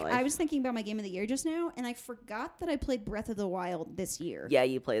So year like of my life. I was thinking about my game of the year just now, and I forgot that I played Breath of the Wild this year. Yeah,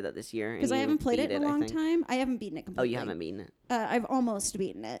 you played that this year. Because I haven't played it in a long time. I haven't beaten it Oh, completely. you haven't beaten it? I've almost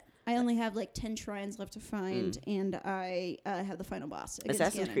beaten it. I only have like 10 shrines left to find, and I have the final boss. against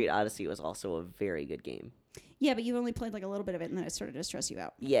Assassin's Ganon. Creed Odyssey was also a very good game. Yeah, but you've only played like a little bit of it, and then it started to stress you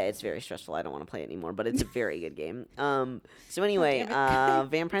out. Yeah, it's very stressful. I don't want to play it anymore, but it's a very good game. So anyway, damn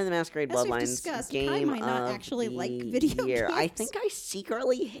Vampire the Masquerade As we've Bloodlines discussed, Kai game might not of actually the like video year. I games. think I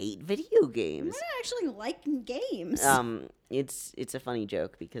secretly hate video I'm games. not actually liking games. It's a funny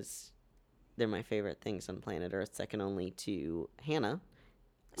joke because they're my favorite things on planet Earth, second only to Hannah,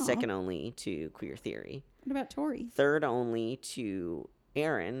 second only to Queer Theory, What about Tori? third only to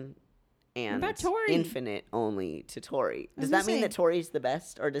Aaron, and about Tori? infinite only to Tori. was Does gonna that mean say- that Tori's the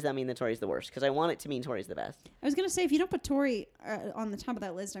best, or does that mean that Tori's the worst? Because I want it to mean Tori's the best. I was gonna say if you don't put Tori on the top of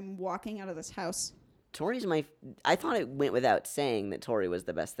that list, I'm walking out of this house. Tori's I thought it went without saying that Tori was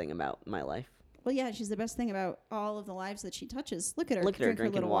the best thing about my life. Well, yeah, she's the best thing about all of the lives that she touches. Look at her, Look at her drink her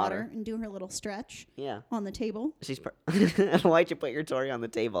drinking little water. water and do her little stretch Yeah. on the table. She's. Why'd you put your Tori on the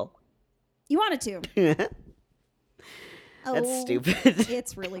table? You wanted to. That's Oh, stupid.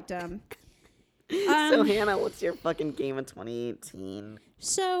 It's really dumb. So Hannah, what's your fucking game of 2018?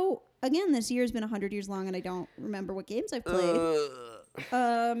 So again, this year's been 100 years long, and I don't remember what games I've played.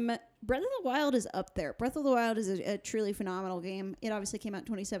 Breath of the Wild is up there. Breath of the Wild is a truly phenomenal game. It obviously came out in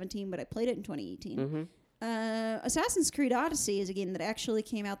 2017, but I played it in 2018. Mm-hmm. Assassin's Creed Odyssey is a game that actually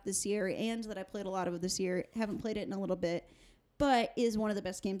came out this year and that I played a lot of this year. Haven't played it in a little bit, but is one of the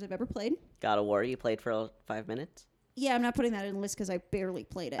best games I've ever played. God of War, you played for 5 minutes? Yeah, I'm not putting that in the list because I barely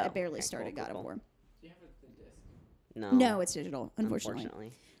played it. I Oh, barely okay, started cool, God cool, of War. Do you have the disc? No. No, it's digital, unfortunately.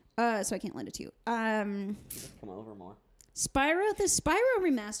 Unfortunately. So I can't lend it to you. Come over more. Spyro, the Spyro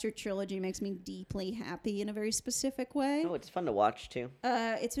Remastered Trilogy makes me deeply happy in a very specific way. Oh, it's fun to watch, too.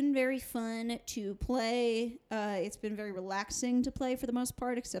 It's been very fun to play. It's been very relaxing to play for the most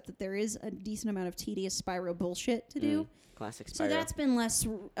part, except that there is a decent amount of tedious Spyro bullshit to do. Classic Spyro. So that's been less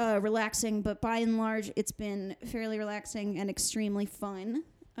relaxing, but by and large, it's been fairly relaxing and extremely fun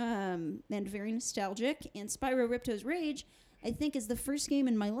and very nostalgic. And Spyro Ripto's Rage, I think, is the first game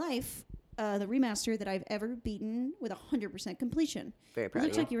in my life, the remaster, that I've ever beaten with 100% completion. Very It proud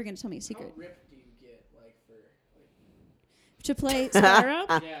looks of you. like you were going to tell me a How secret. ripped do you get, like, for, like, To play Spyro?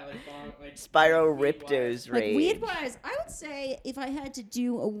 yeah, like Spyro weight-wise? Ripto's Like Rage. weed wise, I would say if I had to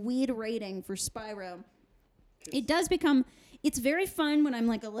do a weed rating for Spyro, it does become. It's very fun when I'm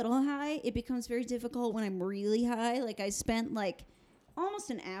like a little high. It becomes very difficult when I'm really high. Like I spent like almost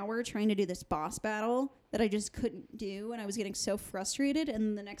an hour trying to do this boss battle that I just couldn't do, and I was getting so frustrated.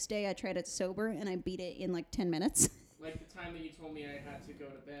 And the next day I tried it sober, and I beat it in like 10 minutes. Like the time that you told me I had to go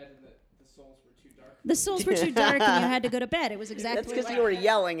to bed and that the souls were too dark. The souls were too dark, and you had to go to bed. It was exactly. That's because like you were that.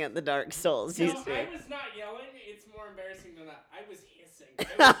 yelling at the Dark Souls. No, You I see. was not yelling. It's more embarrassing than that. I was hissing.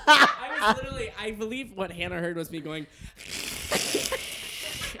 I was literally, I believe what Hannah heard was me going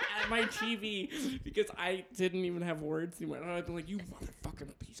at my TV because I didn't even have words anymore. And I'd be like, you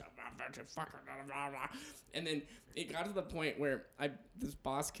motherfucking piece of fucking blah, blah. And then it got to the point where this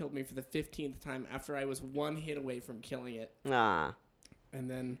boss killed me for the 15th time after I was one hit away from killing it. Ah. And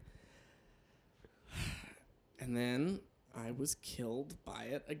then I was killed by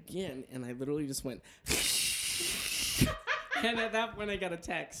it again, and I literally just went. And at that point, I got a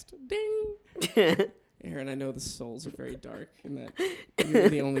text. Ding. Aaron, I know the souls are very dark, and that you're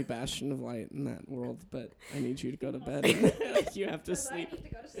the only bastion of light in that world, but I need you to go to bed. You have to sleep I need to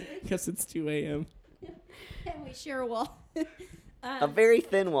go to sleep. because it's 2 a.m. And we share a wall. A very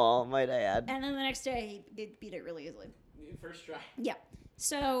thin wall, might I add. And then the next day, he beat it really easily. First try. Yeah.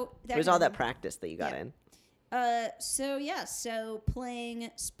 So It was all that practice that you got Yeah. in. So playing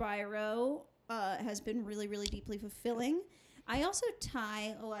Spyro has been really, really deeply fulfilling. I also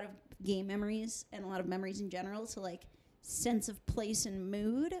tie a lot of game memories and a lot of memories in general to like sense of place and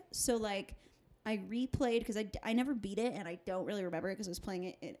mood. So like I replayed because I never beat it and I don't really remember it because I was playing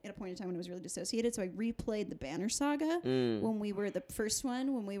it at a point in time when it was really dissociated. So I replayed the Banner Saga when we were the first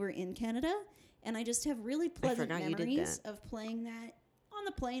one when we were in Canada, and I just have really pleasant forgot you did memories that. of playing that on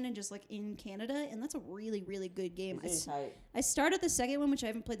the plane and just like in Canada, and that's a really, really good game. I started the second one, which I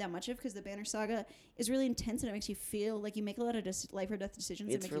haven't played that much of because the Banner Saga is really intense and it makes you feel like you make a lot of life or death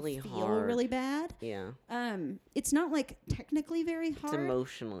decisions It's that make really you feel hard. really bad. Yeah. It's not like technically very hard.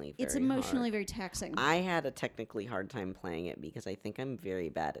 It's emotionally very taxing. I had a technically hard time playing it because I think I'm very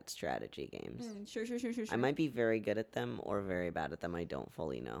bad at strategy games. Sure. I might be very good at them or very bad at them. I don't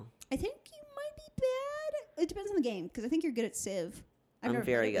fully know. I think you might be bad. It depends on the game because I think you're good at Civ. I'm never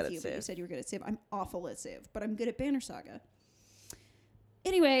very played it good with at you, but you Civ. said you were good at Civ. I'm awful at Civ, but I'm good at Banner Saga.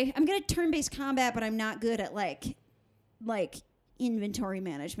 Anyway, I'm good at turn-based combat, but I'm not good at like inventory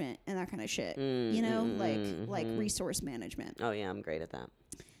management and that kind of shit. You know, like resource management. Oh yeah, I'm great at that.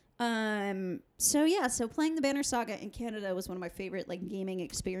 So playing the Banner Saga in Canada was one of my favorite like gaming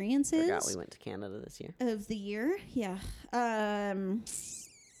experiences Forgot we went to Canada this year. of the year. Yeah.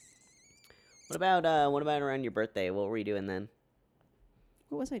 What about around your birthday? What were you doing then?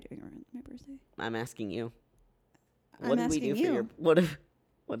 What was I doing around my birthday? I'm asking you. I'm What did we asking do for you. your what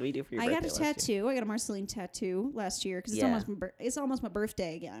did we do for your I birthday? got a tattoo. I got a Marceline tattoo last year because Yeah. it's almost my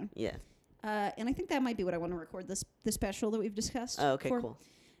birthday again. Yeah. And I think that might be what I want to record the special that we've discussed. Oh, okay, for. cool.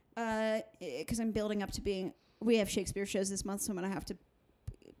 Because I'm building up to being. We have Shakespeare shows this month, so I'm gonna have to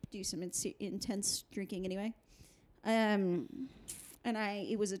do some intense drinking anyway.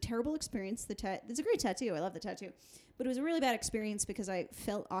 It was a terrible experience. It's a great tattoo. I love the tattoo, but it was a really bad experience because I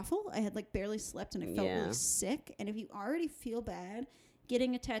felt awful. I had like barely slept and I felt really sick. And if you already feel bad,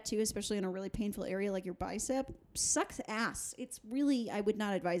 getting a tattoo, especially in a really painful area like your bicep, sucks ass. It's really, I would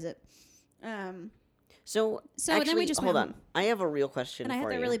not advise it. So then actually, we just hold went on. I have a real question And I for had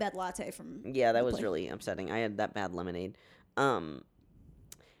that you. really bad latte from. Yeah, that the was place. really upsetting. I had that bad lemonade.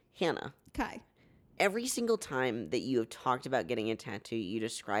 Hannah, Kai. every single time that you have talked about getting a tattoo, you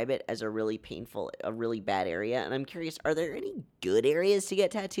describe it as a really painful, a really bad area. And I'm curious, are there any good areas to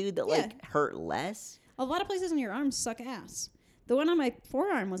get tattooed that like hurt less? A lot of places on your arms suck ass. The one on my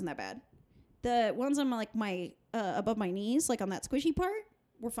forearm wasn't that bad. The ones on my above my knees, like on that squishy part,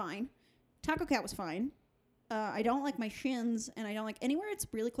 were fine. Taco Cat was fine. I don't like my shins, and I don't like anywhere it's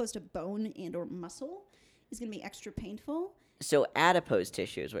really close to bone and or muscle is going to be extra painful. So adipose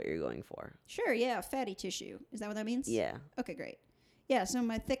tissue is what you're going for. Sure, yeah, fatty tissue. Is that what that means? Yeah. Okay, great. Yeah, so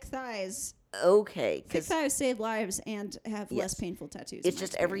my thick thighs Okay, because save lives and have less painful tattoos. it's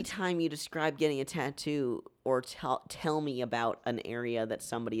just every time you describe getting a tattoo or tell me about an area that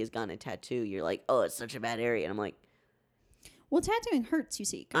somebody has gotten a tattoo, you're like, oh, it's such a bad area. And I'm like, well, tattooing hurts, you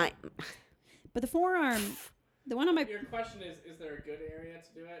see. But the forearm, the one on my... Your question is there a good area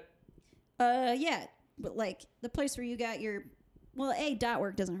to do it? Yeah, but like the place where you got your... Well, dot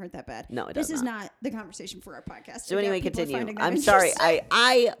work doesn't hurt that bad. No, it This does is not. not the conversation for our podcast. So I doubt anyway, people are continue. finding that I'm sorry. interesting.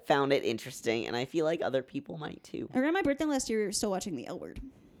 I found it interesting, and I feel like other people might too. Around my birthday last year, we were still watching The L Word.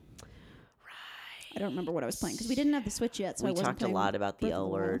 I don't remember what I was playing because we didn't have the Switch yet, so I We wasn't talked a playing lot about the Breath of L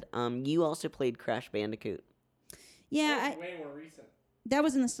the Word. You also played Crash Bandicoot. Yeah, That was way more recent. that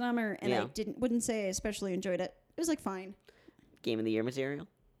was in the summer, and Yeah. I wouldn't say I especially enjoyed it. It was like fine. Game of the Year material.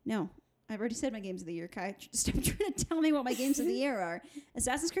 No, I've already said my games of the year, Kai. Stop trying to tell me what my games of the year are.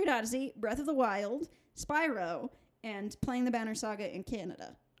 Assassin's Creed Odyssey, Breath of the Wild, Spyro, and playing the Banner Saga in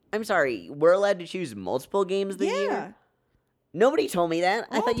Canada. I'm sorry. We're allowed to choose multiple games of the year. Nobody told me that.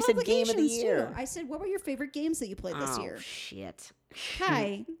 I All thought you said game of the publications, year. too. I said, what were your favorite games that you played this Oh year? shit.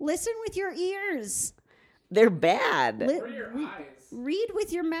 Kai, listen with your ears. They're bad. Where are your eyes? Read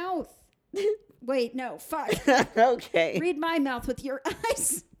with your mouth. Wait, no, fuck. Okay. Read my mouth with your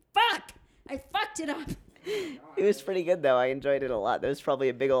eyes. Fuck. I fucked it up. It was pretty good though. I enjoyed it a lot. There was probably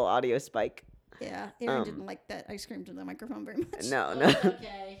a big old audio spike. Yeah, Aaron didn't like that I screamed into the microphone very much. No, no.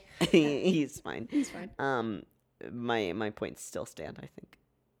 Okay. He's fine. He's fine. My points still stand, I think.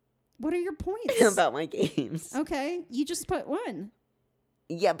 What are your points? About my games. Okay, you just put one.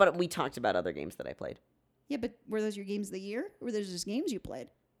 Yeah, but we talked about other games that I played. Yeah, but were those your games of the year? Or were those just games you played?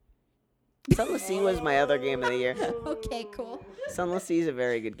 Sunless Sea was my other game of the year. Okay, cool. Sunless Sea is a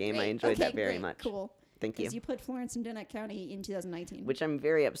very good game. I Great. enjoyed Okay, that very great. much. Cool. Thank you. Because you played Florence and Dennett County in 2019. Which I'm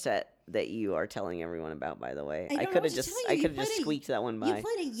very upset that you are telling everyone about, by the way. I don't know could what have to just tell I you. You could have just played squeaked that one by. You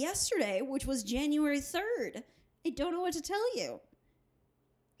played it yesterday, which was January 3rd. I don't know what to tell you.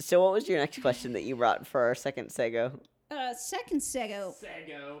 So what was your next question that you brought for our second Sego? Second Sego,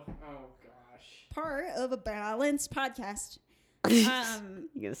 Sego. Oh gosh. part of a balanced podcast. You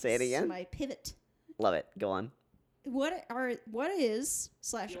gonna say it again? My pivot. Love it. Go on. What is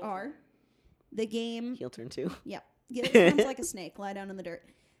 / are The game. Heel turn 2. Yep. It sounds like a snake. Lie down in the dirt.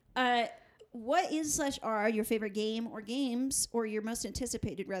 What is / are your favorite game or games, or your most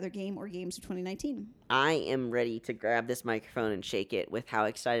anticipated, rather, game or games of 2019? I am ready to grab this microphone and shake it with how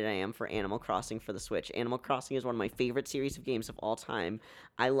excited I am for Animal Crossing for the Switch. Animal Crossing is one of my favorite series of games of all time.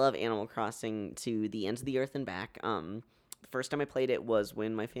 I love Animal Crossing to the ends of the earth and back. The first time I played it was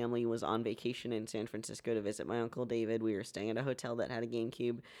when my family was on vacation in San Francisco to visit my Uncle David. We were staying at a hotel that had a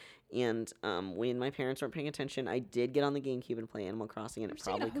GameCube. And when my parents weren't paying attention, I did get on the GameCube and play Animal Crossing, and it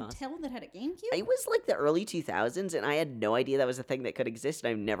Staying probably at a cost... hotel that had a GameCube? It was like the early 2000s, and I had no idea that was a thing that could exist,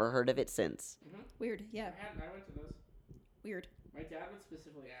 and I've never heard of it since. Weird, yeah. I went to those. Weird. My dad would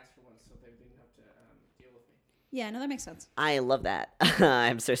specifically ask for one, so they didn't have to deal with me. Yeah, no, that makes sense. I love that.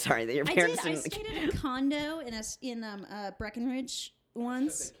 I'm so sorry that your I parents did. I didn't... stayed at a condo in Breckenridge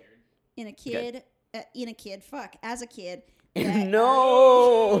once. They cared. As a kid. that,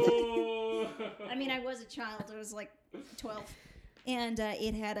 No! I mean, I was a child. I was like 12. And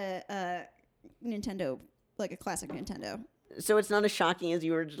it had a Nintendo, like a classic Nintendo. So it's not as shocking as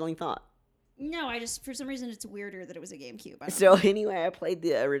you originally thought. No, I just, for some reason, it's weirder that it was a GameCube. I don't So know. anyway, I played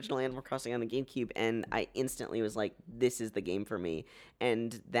the original Animal Crossing on the GameCube, and I instantly was like, this is the game for me.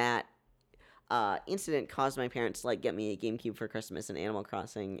 And that incident caused my parents to like get me a GameCube for Christmas and Animal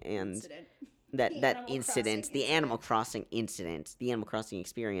Crossing, and Incident. that The that Animal incident, Crossing the Animal Crossing incident, the Animal Crossing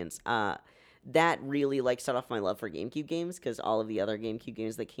experience, that really like set off my love for GameCube games, because all of the other GameCube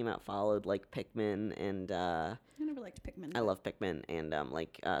games that came out followed, like Pikmin, and I never liked Pikmin. I love Pikmin, and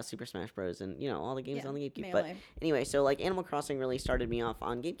Super Smash Bros, and all the games Yeah, on the GameCube. Melee. But anyway, so like Animal Crossing really started me off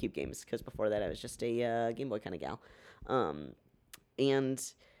on GameCube games, because before that I was just a Game Boy kind of gal,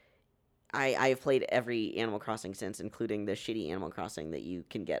 and I've played every Animal Crossing since, including the shitty Animal Crossing that you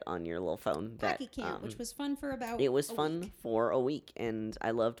can get on your little phone. Pocky Camp, which was fun for about it was a fun week. for a week, and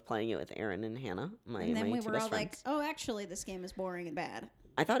I loved playing it with Aaron and Hannah, my And then my we two were best all like, friends. oh, actually, this game is boring and bad.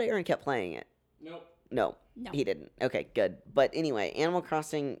 I thought Aaron kept playing it. Nope. No, No. he didn't. Okay, good. But anyway, Animal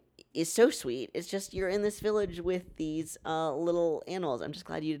Crossing is so sweet. It's just you're in this village with these little animals. I'm just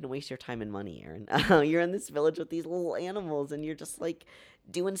glad you didn't waste your time and money, Aaron. You're in this village with these little animals, and you're just like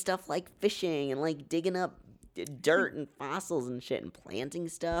doing stuff like fishing and like digging up dirt and fossils and shit, and planting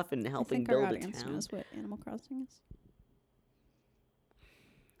stuff and I helping think our build a audience town. knows what Animal Crossing is.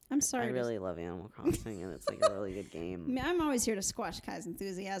 I'm sorry. I to- really love Animal Crossing, and it's like a really good I game. mean, I'm always here to squash Kai's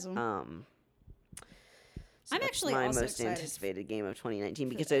enthusiasm. So I'm that's actually my also most excited anticipated game of 2019, for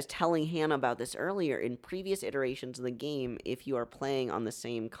because that. I was telling Hannah about this earlier. In previous iterations of the game, if you are playing on the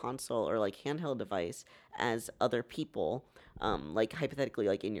same console or like handheld device as other people, like hypothetically,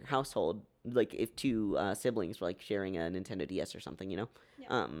 like in your household, like if two siblings were like sharing a Nintendo DS or something, Yeah.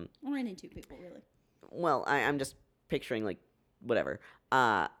 Or any two people, really. well, I'm just picturing like whatever.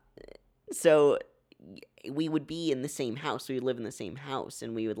 So we would be in the same house. We would live in the same house,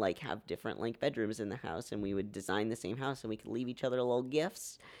 and we would like have different like bedrooms in the house, and we would design the same house, and we could leave each other little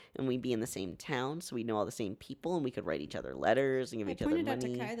gifts, and we'd be in the same town, so we know all the same people, and we could write each other letters and give I each other pointed out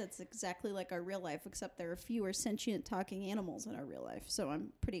money. to Kai that's exactly like our real life, except there are fewer sentient talking animals in our real life. So I'm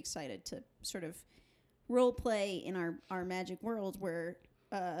pretty excited to sort of role play in our magic world where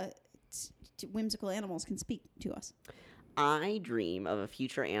whimsical animals can speak to us. I dream of a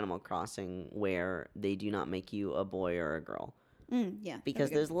future Animal Crossing where they do not make you a boy or a girl, Yeah. because that'd be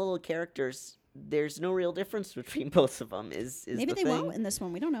good. those little characters, there's no real difference between both of them. Is Maybe the they thing. won't in this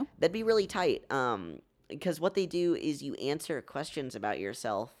one. We don't know. That'd be really tight. Because what they do is you answer questions about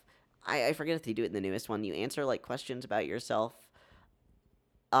yourself. I forget if they do it in the newest one. You answer like questions about yourself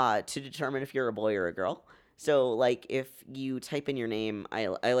to determine if you're a boy or a girl. So like if you type in your name, I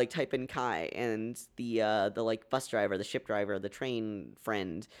like type in Kai, and the like bus driver, the ship driver, the train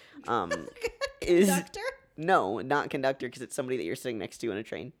friend is Conductor? no, not conductor, because it's somebody that you're sitting next to in a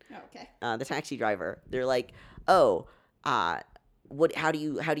train. Oh, okay. The taxi driver. They're like, oh, what? How do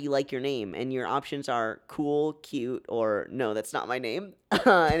you like your name? And your options are cool, cute, or no, that's not my name.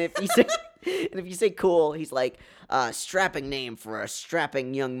 And if you say cool, he's like, strapping name for a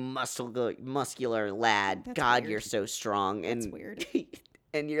strapping young muscular lad. That's God, weird. you're so strong. That's And weird.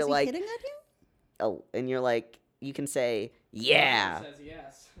 and you're Is he like, hitting on you? oh, and you're like, you can say yeah. Says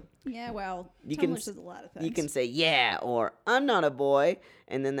yes. Yeah, well, You Tumblr can says a lot of things. You can say yeah, or I'm not a boy,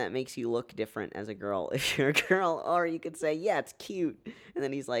 and then that makes you look different as a girl if you're a girl. Or you could say yeah, it's cute, and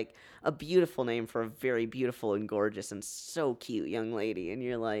then he's like, a beautiful name for a very beautiful and gorgeous and so cute young lady, and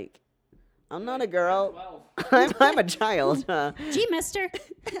you're like, I'm not a girl, 12. I'm a child. Gee, mister.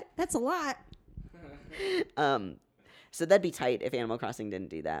 That's a lot. So that'd be tight if Animal Crossing didn't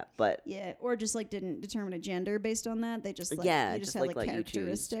do that, but Yeah, or just like didn't determine a gender based on that. They just like yeah, you just had like let you choose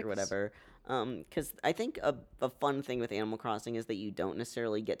characteristics or whatever. Because I think a fun thing with Animal Crossing is that you don't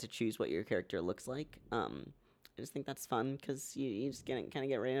necessarily get to choose what your character looks like. I just think that's fun because you just kind of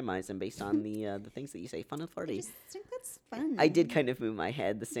get randomized and based on the things that you say. Fun and I flirty. just think that's fun. I did kind of move my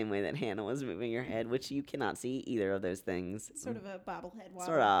head the same way that Hannah was moving her head, which you cannot see either of those things. Sort of a bobblehead wobble.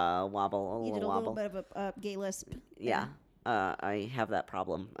 Sort of wobble, a You did little a wobble. little bit of a gay lisp. Yeah, I have that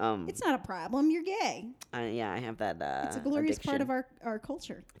problem. It's not a problem. You're gay. Yeah, I have that. It's a glorious part addiction. of our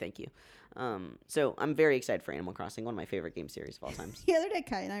culture. Thank you. So I'm very excited for Animal Crossing, one of my favorite game series of all times. The other day,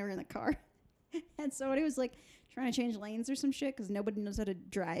 Kai and I were in the car, and somebody was like trying to change lanes or some shit because nobody knows how to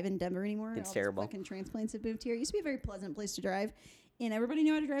drive in Denver anymore. It's All terrible. The fucking transplants have moved here. It used to be a very pleasant place to drive, and everybody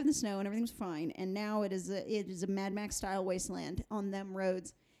knew how to drive in the snow, and everything was fine. And now it is a Mad Max style wasteland on them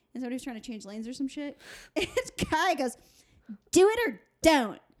roads. And somebody was trying to change lanes or some shit. And Kai goes, "Do it or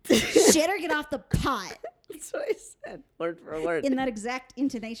don't. Shit or get off the pot." That's what I said, word for word. In that exact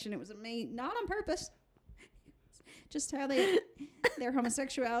intonation. It was not on purpose. Just how their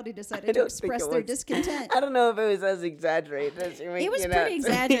homosexuality I decided to don't think express it their was. discontent. I don't know if it was as exaggerated as you're making It was it pretty out.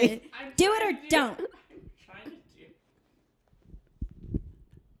 exaggerated. Do it or don't.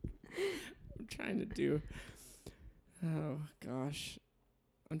 I'm trying to do. Oh gosh,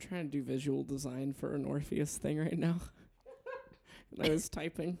 I'm trying to do visual design for an Orpheus thing right now. And I was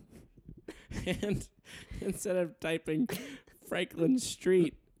typing, and instead of typing Franklin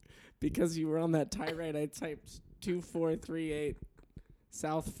Street, because you were on that tirade, I typed 2438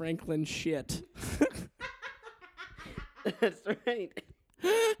 South Franklin shit. That's right.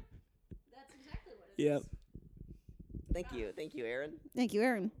 That's exactly what it Yep. Thank you, Aaron. Thank you,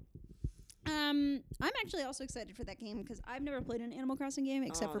 Aaron. I'm actually also excited for that game because I've never played an Animal Crossing game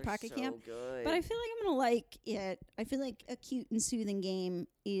except for they're Pocket so Camp. Good. But I feel like I'm going to like it. I feel like a cute and soothing game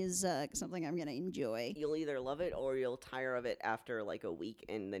is something I'm going to enjoy. You'll either love it or you'll tire of it after like a week,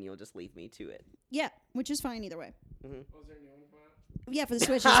 and then you'll just leave me to it. Yeah, which is fine either way. Was there a new one for that? Yeah, for the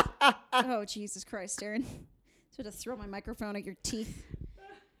Switch. Oh, Jesus Christ, Aaron. So to throw my microphone at your teeth.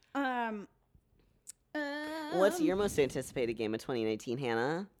 What's your most anticipated game of 2019,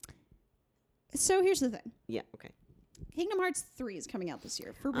 Hannah? So here's the thing. Yeah, okay. Kingdom Hearts 3 is coming out this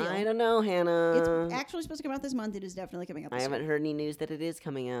year, for real. I don't know, Hannah. It's actually supposed to come out this month. It is definitely coming out this I year. haven't heard any news that it is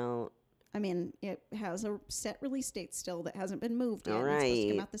coming out. I mean, it has a set release date still that hasn't been moved yet. All and It's supposed to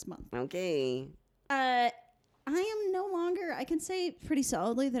come right. out this month. Okay. I am no longer, I can say pretty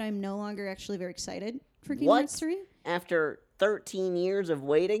solidly that I'm no longer actually very excited for Kingdom What? Hearts 3. After 13 years of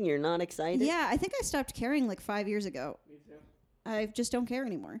waiting, you're not excited? Yeah, I think I stopped caring like 5 years ago. Me too. I just don't care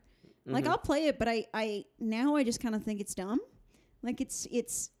anymore. Mm-hmm. Like I'll play it, but I now I just kind of think it's dumb. Like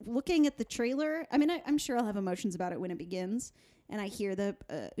it's looking at the trailer. I mean, I'm sure I'll have emotions about it when it begins, and I hear the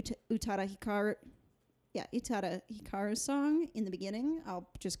Utada Hikaru song in the beginning. I'll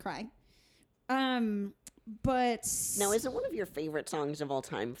just cry. But Now, isn't one of your favorite songs of all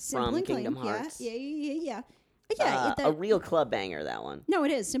time Simple from and Clean, Kingdom Hearts? Yeah. A real club banger, that one. No,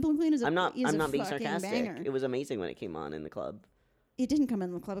 it is. Simple and Clean is a I'm not is a being fucking sarcastic. banger. It was amazing when it came on in the club. It didn't come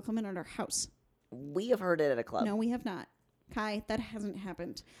in the club. It came in at our house. We have heard it at a club. No, we have not. Kai, that hasn't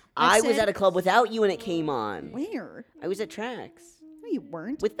happened. I was at a club without you when it came on. Where? I was at Trax. No, you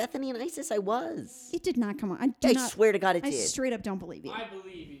weren't. With Bethany and Isis, I was. It did not come on. I do I not. swear to God it I did. straight up don't believe you. I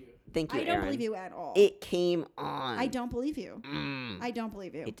believe you. Thank you, I don't Aaron. believe you at all. It came on. I don't believe you. Mm, I don't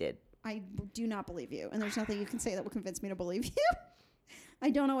believe you. it did. I do not believe you. And there's nothing you can say that will convince me to believe you.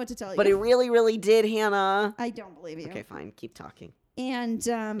 I don't know what to tell But you. it really, really did, Hannah. I don't believe you. Okay, fine. Keep talking. And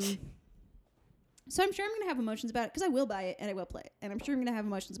so I'm sure I'm going to have emotions about it because I will buy it and I will play it. And I'm sure I'm going to have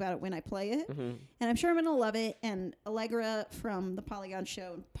emotions about it when I play it. Mm-hmm. And I'm sure I'm going to love it. And Allegra from the Polygon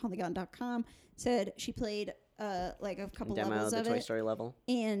show, Polygon.com, said she played like a couple Demo levels the of Toy it. Story level.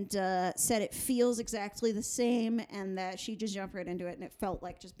 And said it feels exactly the same and that she just jumped right into it and it felt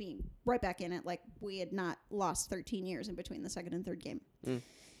like just being right back in it, like we had not lost 13 years in between the second and third game.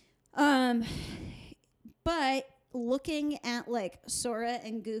 But looking at like Sora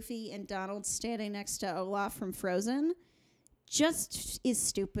and Goofy and Donald standing next to Olaf from Frozen just is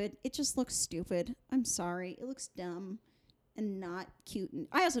stupid. It just looks stupid. I'm sorry. It looks dumb and not cute. And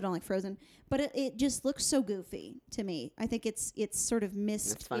I also don't like Frozen, but it just looks so goofy to me. I think it's sort of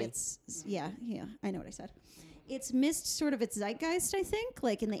missed. That's funny. Yeah, I know what I said. It's missed sort of its zeitgeist, I think,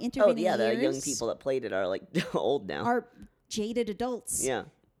 like in the Oh, intervening yeah, the years. young people that played it are like old now. Are jaded adults. Yeah.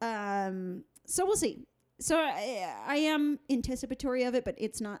 So we'll see. So I am anticipatory of it, but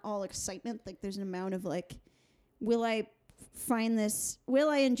it's not all excitement. Like there's an amount of like, will I find this, will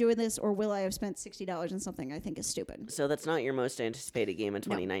I enjoy this, or will I have spent $60 on something I think is stupid? So that's not your most anticipated game in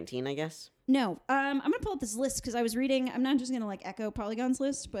 2019, I guess? No. I'm going to pull up this list because I was reading, I'm not just going to like echo Polygon's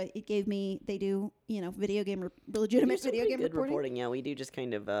list, but it gave me, they do, video game, legitimate Some video pretty game good reporting. Yeah, we do just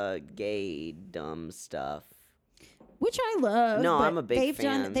kind of gay, dumb stuff. Which I love. No, but I'm a big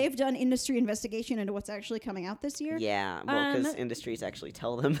fan. They've done industry investigation into what's actually coming out this year. Yeah, well, because industries actually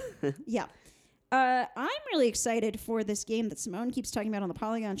tell them. Yeah. I'm really excited for this game that Simone keeps talking about on the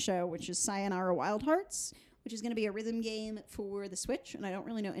Polygon show, which is Sayonara Wild Hearts, which is going to be a rhythm game for the Switch. And I don't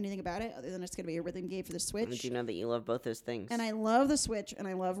really know anything about it other than it's going to be a rhythm game for the Switch. Do you know that you love both those things? And I love the Switch, and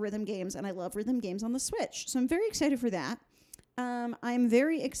I love rhythm games, and I love rhythm games on the Switch. So I'm very excited for that. I'm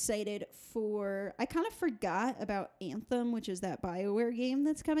very excited for... I kind of forgot about Anthem, which is that BioWare game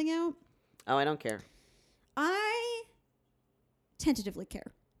that's coming out. Oh, I don't care. I tentatively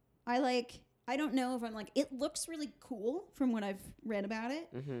care. I don't know if I'm like... It looks really cool from what I've read about it,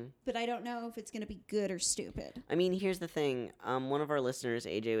 but I don't know if it's going to be good or stupid. I mean, here's the thing. One of our listeners,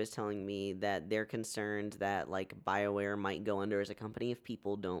 AJ, was telling me that they're concerned that, like, BioWare might go under as a company if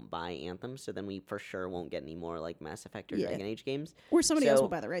people don't buy Anthem, so then we for sure won't get any more, like, Mass Effect or Dragon Age games. Or somebody else So will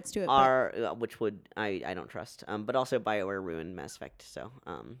buy the rights to it. Which would... I don't trust. But also BioWare ruined Mass Effect, so,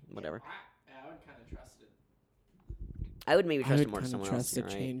 whatever. I would kind of trust it. I would maybe trust it more to kinda someone trust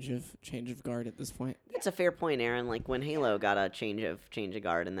else. a change of guard at this point. That's a fair point, Aaron. Like when Halo got a change of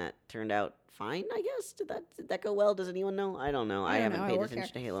guard, and that turned out fine. I guess did that go well? Does anyone know? I don't know. I don't haven't know. I paid work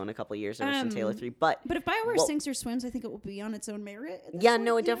attention here. to Halo in a couple of years ever since Halo 3. But if BioWare well, sinks or swims, I think it will be on its own merit. At this yeah, point,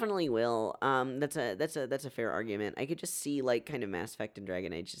 no, it definitely will. That's a fair argument. I could just see like kind of Mass Effect and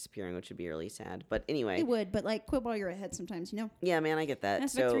Dragon Age disappearing, which would be really sad. But anyway, It would, but like quit while you're ahead sometimes, yeah, man, I get that.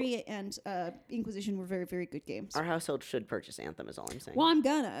 Mass Effect So 3 and Inquisition were very, very good games. our household should purchase Anthem, is all I'm saying. Well, I'm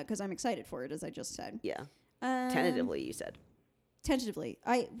gonna, because I'm excited for it, as I just said. Yeah, Um, tentatively, you said. Tentatively.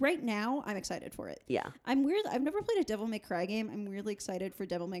 Right now, I'm excited for it. Yeah. I've never played a Devil May Cry game. I'm weirdly excited for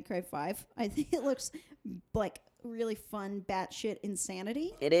Devil May Cry 5. I think it looks like really fun, batshit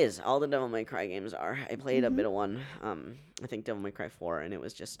insanity. It is. All the Devil May Cry games are. I played a bit of one. I think Devil May Cry 4, and it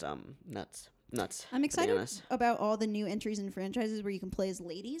was just nuts. I'm to be excited honest. about all the new entries and franchises where you can play as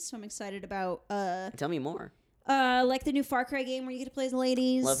ladies. So I'm excited about Tell me more. like the new Far Cry game where you get to play as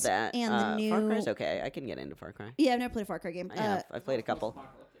ladies. Love that. And the new Far Cry's okay. I can get into Far Cry. Yeah, I've never played a Far Cry game. I have. I've played a couple.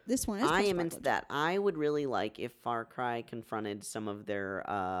 This one is I am into post-apocalyptic. that. I would really like if Far Cry confronted some of their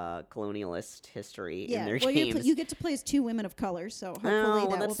colonialist history in their well, games. you get to play as two women of color, so hopefully well,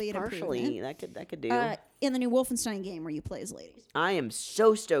 that will that's be an partially improvement. that could do. In the new Wolfenstein game where you play as ladies. I am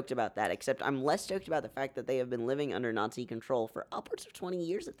so stoked about that, except I'm less stoked about the fact that they have been living under Nazi control for upwards of 20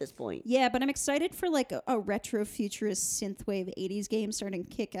 years at this point. Yeah, but I'm excited for like a retro futurist synthwave 80s game starting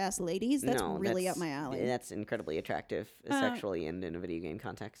kick-ass ladies. That's really up my alley. That's incredibly attractive, sexually and in a video game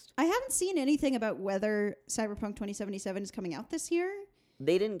context. I haven't seen anything about whether Cyberpunk 2077 is coming out this year.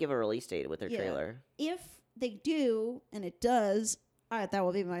 They didn't give a release date with their Yeah. trailer. If they do, and it does, that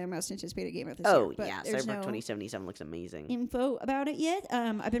will be my most anticipated game of this Oh, year. But yeah. there's Cyberpunk no 2077 looks amazing. info about it yet.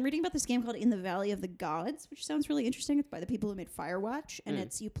 I've been reading about this game called In the Valley of the Gods, which sounds really interesting. It's by the people who made Firewatch, and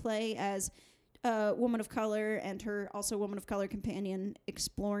it's you play as a woman of color and her also woman of color companion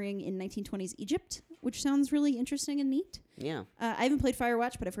exploring in 1920s Egypt, which sounds really interesting and neat. Yeah. I haven't played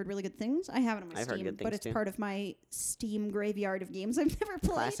Firewatch, but I've heard really good things. I have it on my I've heard Steam, good but things it's too. part of my Steam graveyard of games I've never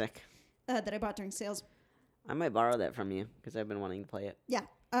played Classic. that I bought during sales. I might borrow that from you because I've been wanting to play it. Yeah.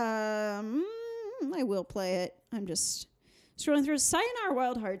 I will play it. I'm just scrolling through. Sayonara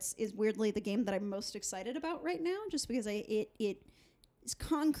Wild Hearts is weirdly the game that I'm most excited about right now, just because it is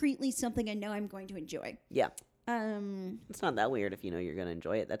concretely something I know I'm going to enjoy. Yeah. It's not that weird if you know you're going to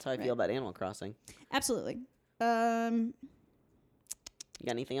enjoy it. That's how I feel about Animal Crossing. Absolutely. You got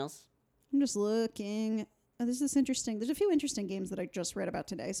anything else? I'm just looking. Oh, this is interesting. There's a few interesting games that I just read about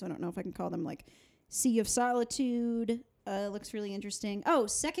today, so I don't know if I can call them like Sea of Solitude. Looks really interesting. Oh,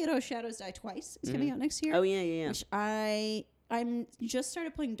 Sekiro Shadows Die Twice is coming out next year. Oh, yeah. Which I'm just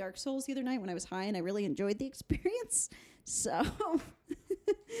started playing Dark Souls the other night when I was high, and I really enjoyed the experience. So,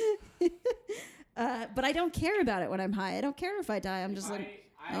 but I don't care about it when I'm high. I don't care if I die. I'm just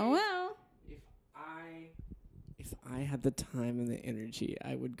oh well. If I had the time and the energy,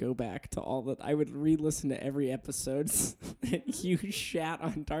 I would go back to all that. I would re-listen to every episode that you shat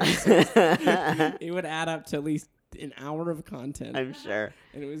on Dark Souls. It would add up to at least an hour of content. I'm sure.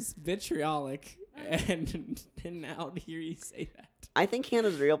 And it was vitriolic. And now to hear you say that. I think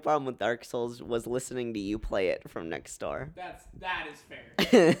Hannah's real problem with Dark Souls was listening to you play it from next door. That is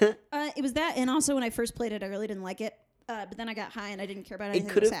fair. It was that, and also when I first played it, I really didn't like it. but then I got high and I didn't care about It anything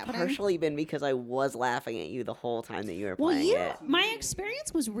could that was have happening. partially been because I was laughing at you the whole time that you were Well, playing it. my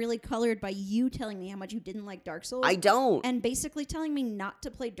experience was really colored by you telling me how much you didn't like Dark Souls. I don't. And basically telling me not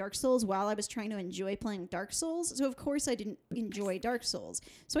to play Dark Souls while I was trying to enjoy playing Dark Souls. So, of course, I didn't enjoy Dark Souls.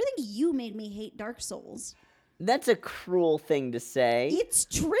 So, I think you made me hate Dark Souls. That's a cruel thing to say. It's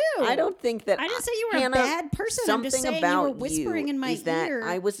true. I don't think that. I didn't say you were Hannah, a bad person. I'm just something saying you were about whispering in my is that ear.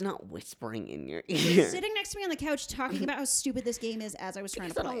 I was not whispering in your You ear. were sitting next to me on the couch talking about how stupid this game is as I was trying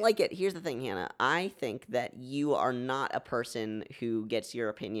Because to I play don't it. like it. Here's the thing, Hannah. I think that you are not a person who gets your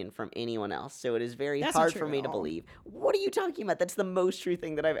opinion from anyone else. So it is very That's not hard true for me at to all. believe. What are you talking about? That's the most true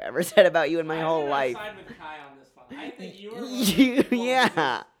thing that I've ever said about you in my whole life. side with Kai on this one. I think you are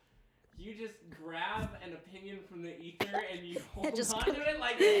Yeah. You just grab an opinion from the ether and you hold just on to it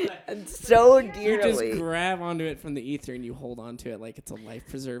like it's And so you just dearly. grab onto it from the ether and you hold onto it like it's a life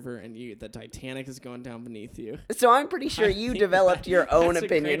preserver and the Titanic is going down beneath you. So I'm pretty sure I you think developed your own that's a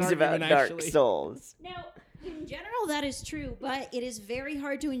great opinions about argument, Dark actually. Souls. Now, in general, that is true, but it is very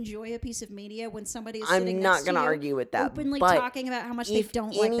hard to enjoy a piece of media when somebody is I'm sitting not next to going to you argue with that. openly but talking about how much they if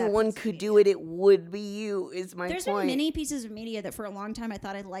don't like that anyone piece of could media. do it, it would be you, is my There's point. been many pieces of media that for a long time I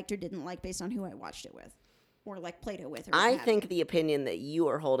thought I liked or didn't like based on who I watched it with. Or like played it with. Or I what have think you. the opinion that you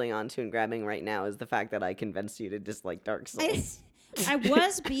are holding on to and grabbing right now is the fact that I convinced you to dislike Dark Souls. I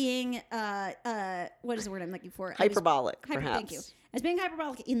was being, what is the word I'm looking for? I was- Hyperbolic, Thank perhaps. you. I was being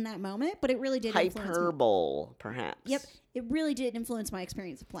hyperbolic in that moment, but it really did influence me. Hyperbole, perhaps. Yep, it really did influence my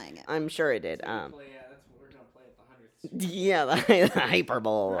experience of playing it. I'm sure it did. That's what we're gonna play at the 100th. Yeah, the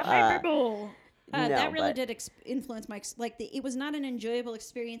hyperbole. Hyperbole. no, That really but- did influence my it was not an enjoyable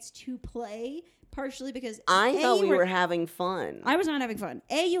experience to play, partially because I A, thought you we were having fun. I was not having fun.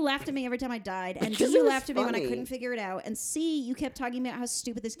 A, you laughed at me every time I died, and B, Because you it was laughed at me when I funny. couldn't figure it out, and C, you kept talking about how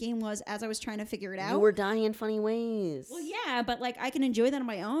stupid this game was as I was trying to figure it out. You were dying in funny ways. Well, yeah, but like I can enjoy that on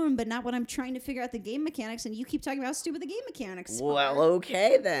my own, but not when I'm trying to figure out the game mechanics, and you keep talking about how stupid the game mechanics Well, are.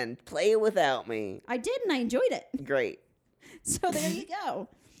 okay then. Play it without me. I did, and I enjoyed it. Great. So there you go.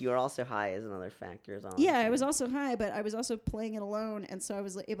 You were also high as another factor. Is all I'm Yeah, I saying. was also high, but I was also playing it alone, and so I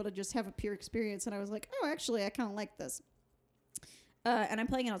was able to just have a pure experience, and I was like, oh, actually, I kind of like this. And I'm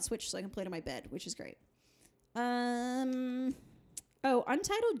playing it on Switch, so I can play it in my bed, which is great. Oh,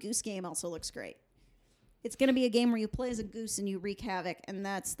 Untitled Goose Game also looks great. It's going to be a game where you play as a goose and you wreak havoc, and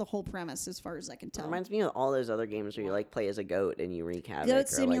that's the whole premise as far as I can It tell. reminds me of all those other games where you like play as a goat and you wreak havoc. or, Goat like,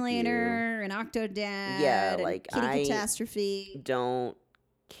 Simulator and Octodad Yeah, and like, Kitty I Catastrophe. don't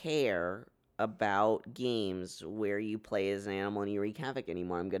care about games where you play as an animal and you wreak havoc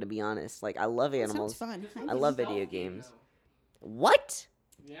anymore. I'm gonna be honest. Like I love That sounds animals. fun. I love video games. What?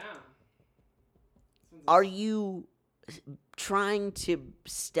 Yeah. Are you trying to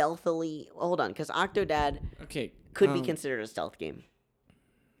stealthily hold on? Because Octodad Okay. could be considered a stealth game.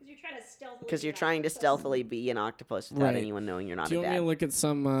 Because you're trying to stealthily be an octopus without Right. anyone knowing you're not Do you a want me to dad. look at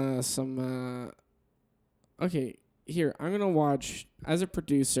some? Okay, here I'm gonna watch as a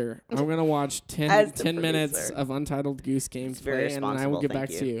producer. I'm gonna watch 10, As the 10 minutes producer. of Untitled Goose Game very play, and then I will responsible, get thank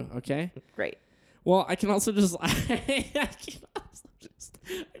back to you. Okay. Great. Well, I can also just I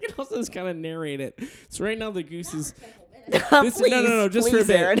can also just kind of narrate it. So right now the goose is Please, no, just for a please,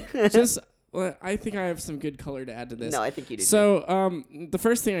 bit. Aaron. just. Well, I think I have some good color to add to this. No, I think you do. So, the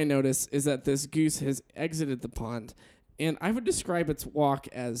first thing I notice is that this goose has exited the pond, and I would describe its walk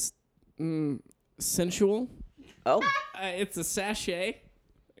as sensual. Oh, It's a sachet,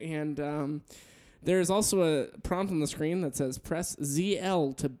 and there's also a prompt on the screen that says press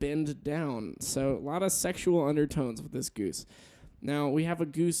ZL to bend down. So, a lot of sexual undertones with this goose. Now, we have a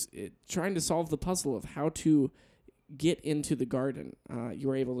goose trying to solve the puzzle of how to get into the garden. You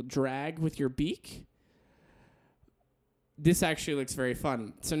are able to drag with your beak. This actually looks very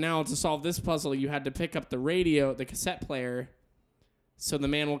fun. So now to solve this puzzle, you had to pick up the radio, the cassette player, so the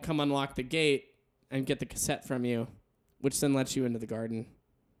man will come unlock the gate and get the cassette from you, which then lets you into the garden.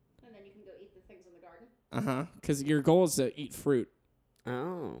 And then you can go eat the things in the garden. Uh-huh. Because your goal is to eat fruit.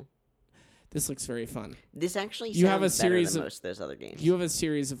 oh. This looks very fun. This actually You have a sounds better series than of- most of those other games. You have a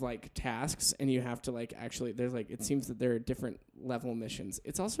series of like tasks, and you have to like actually. There's like it seems that there are different level missions.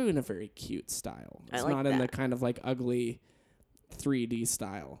 It's also in a very cute style. I It's like not in the that. kind of like ugly 3D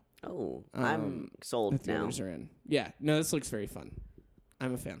style Oh, I'm sold that the now. others are in. Yeah, no, this looks very fun.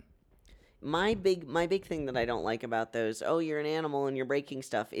 I'm a fan. My big thing that I don't like about those, oh, you're an animal and you're breaking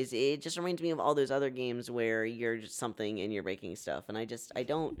stuff, is it just reminds me of all those other games where you're just something and you're breaking stuff, and I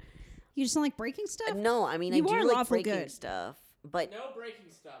don't. You just don't like breaking stuff? No, I mean You I are do like lawful breaking good. stuff, but No breaking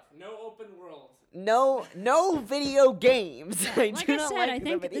stuff. No open world. no video games. I Like do I not said, like I the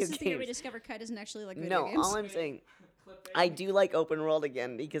think video this is the year we games. discovered Kai doesn't actually like video No, games. all I'm saying. I do like open world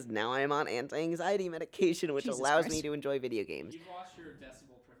again because now I'm on anti-anxiety medication, which Jesus allows Christ. me to enjoy video games. You've lost your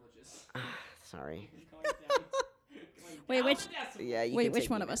decibel privileges. Sorry. Wait, which- Yeah, you Wait, can which take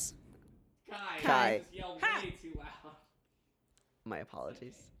one me of now. us? Kai. Just yelled Ha! way too loud. My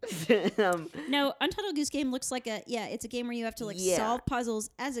apologies. No, Untitled Goose Game looks like it's a game where you have to like Yeah. solve puzzles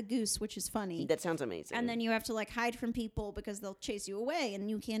as a goose, which is funny. That sounds amazing. And then you have to like hide from people because they'll chase you away, and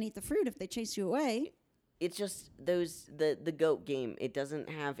you can't eat the fruit if they chase you away. it's just the goat game. It doesn't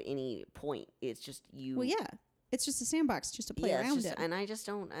have any point. It's just you. Well, yeah, it's just a sandbox just to play yeah, it's around just, in. and I just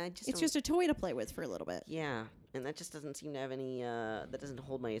don't. It's just a toy to play with for a little bit. Yeah, and that just doesn't seem to have any. That doesn't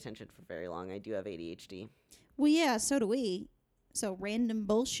hold my attention for very long. I do have ADHD. Well, yeah, so do we. So random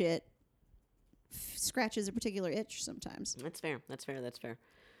bullshit scratches a particular itch sometimes. That's fair. That's fair. That's fair.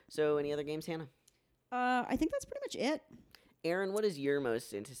 So, any other games, Hannah? I think that's pretty much it. Aaron, what is your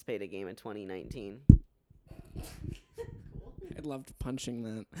most anticipated game in 2019? I loved punching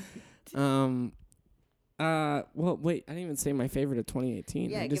that. Well, wait, I didn't even say my favorite of 2018.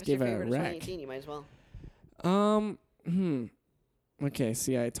 Yeah, I give just us your gave a favorite of wreck. 2018. You might as well. Okay,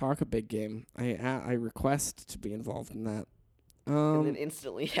 see, I talk a big game. I request to be involved in that. And then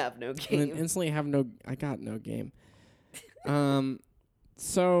instantly have no and game. then instantly have no. I got no game.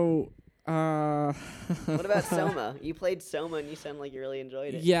 So. What about Soma? You played Soma and you sound like you really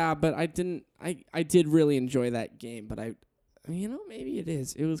enjoyed it. Yeah, but I didn't. I did really enjoy that game, but maybe it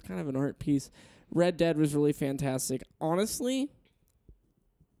is. It was kind of an art piece. Red Dead was really fantastic. Honestly,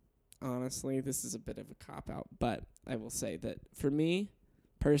 this is a bit of a cop-out, but I will say that for me,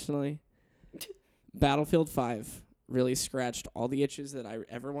 personally, Battlefield 5 really scratched all the itches that I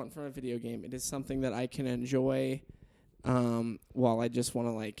ever want from a video game. It is something that I can enjoy while I just want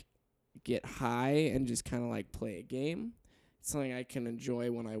to, like, get high and just kind of, like, play a game. It's something I can enjoy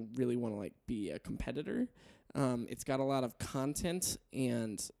when I really want to, like, be a competitor. It's got a lot of content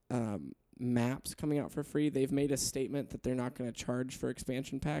and maps coming out for free. They've made a statement that they're not going to charge for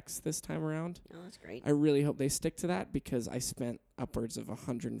expansion packs this time around. Oh, that's great. I really hope they stick to that because I spent upwards of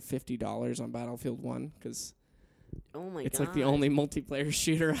 $150 on Battlefield 1 because Oh my it's god. like the only multiplayer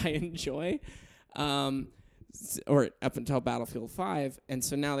shooter I enjoy. Or up until Battlefield 5. And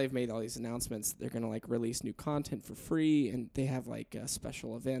so now they've made all these announcements. They're going to like release new content for free and they have like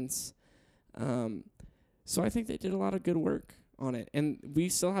special events. So I think they did a lot of good work on it. And we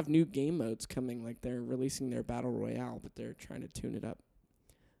still have new game modes coming. Like they're releasing their Battle Royale, but they're trying to tune it up.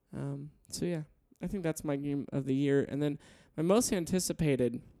 So yeah, I think that's my game of the year. And then my most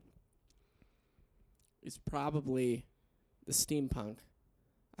anticipated is probably the Steampunk,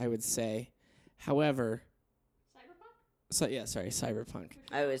 I would say. However, Cyberpunk.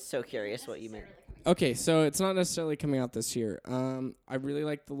 I was so curious what you meant. Okay, so it's not necessarily coming out this year. I really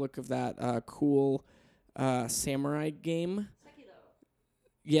like the look of that cool samurai game.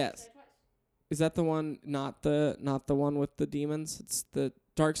 Yes. Is that the one? Not the one with the demons. It's the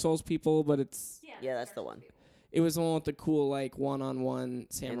Dark Souls people, but it's Yeah, that's the one. it was the one with the cool like one-on-one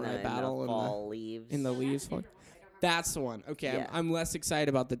samurai in battle the fall leaves. in the leaves one. That's the one. Okay, Yeah. I'm less excited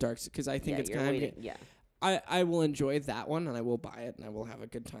about the Dark because I think yeah, it's you're kind of. waiting. Yeah. I will enjoy that one and I will buy it and I will have a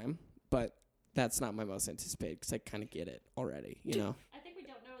good time, but that's not my most anticipated because I kind of get it already, you know. I think we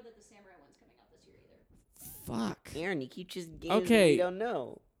don't know that the samurai one's coming out this year either. Fuck. Aaron, you keep choosing games Okay. we don't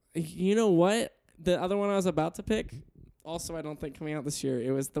know. You know what? The other one I was about to pick, also I don't think coming out this year.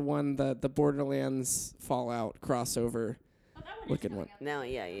 It was the one the Borderlands Fallout crossover looking one. No,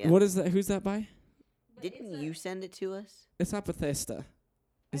 yeah. What is that? Who's that by? Didn't you send it to us? It's not Bethesda.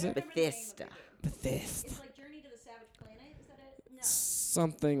 Is it Bethesda. Bethesda? It's like Journey to the Savage Planet. Is that it? No.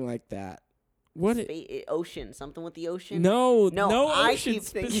 Something like that. What? Ocean. Something with the ocean? No, No, no I ocean. keep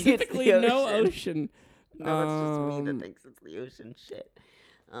thinking it's Specifically, the no ocean. ocean. No, it's just me that thinks it's the ocean shit.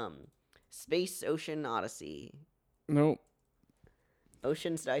 Space Ocean Odyssey. Nope.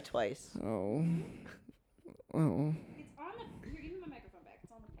 Oceans Die Twice. Oh. It's on the. Here, give me my microphone back.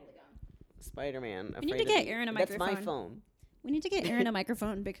 It's on the polygon. Spider-Man. We need Afraid to of get Me. Aaron a That's my microphone. phone. We need to get Aaron a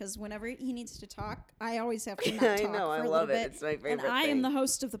microphone because whenever he needs to talk, I always have to not I talk know, for I a love little it. bit. It's my favorite and I am thing. the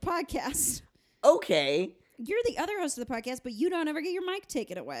host of the podcast. Okay. You're the other host of the podcast, but you don't ever get your mic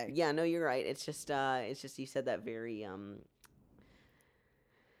taken away. Yeah, no, you're right. It's just you said that very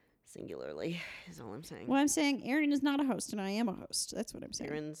singularly is all I'm saying. Well, I'm saying Aaron is not a host, and I am a host. That's what I'm saying.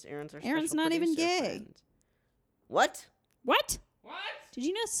 Aaron's our Aaron's special not even producer gay. friend. What? What? What? Did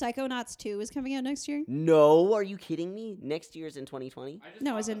you know Psychonauts 2 is coming out next year? No, are you kidding me? Next year's in 2020.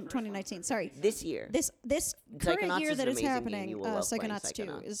 No, it's in 2019. Sorry. This year. This current Psychonauts year is that an is amazing game. happening, You will love playing Psychonauts 2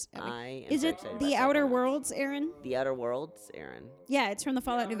 Psychonauts. is. I am Is so it excited The about Outer Psychonauts. Worlds, Aaron? The Outer Worlds, Aaron. Yeah, it's from the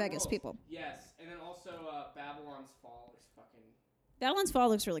Fallout New Vegas people. Yes, and then also Babylon's Fall looks fucking. Babylon's Fall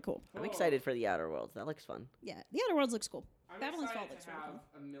looks really cool. I'm excited for The Outer Worlds. That looks fun. Yeah, The Outer Worlds looks cool. I'm Babylon's Fall excited looks to really have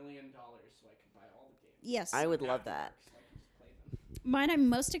cool. $1 million so I can buy all the games. Yes. I would love that. So I can just play them. Mine I'm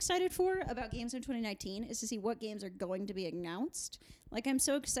most excited for about games in 2019 is to see what games are going to be announced. Like I'm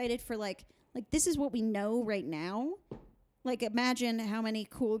so excited for like this is what we know right now. Like imagine how many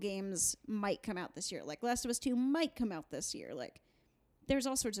cool games might come out this year. Like Last of Us 2 might come out this year. Like there's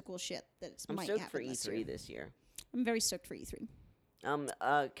all sorts of cool shit that I'm might stoked happen for this E3 year. this year. I'm very stoked for E3.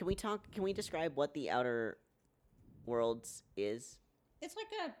 Can we describe what The Outer Worlds is? It's like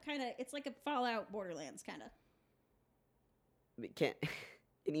it's like a Fallout Borderlands kind of. Can't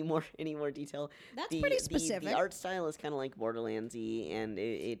any more detail? That's pretty specific. The art style is kind of like Borderlands-y, and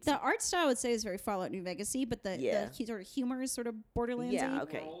it's The art style I would say is very Fallout New Vegas-y, but the sort of humor is sort of Borderlands-y. Yeah,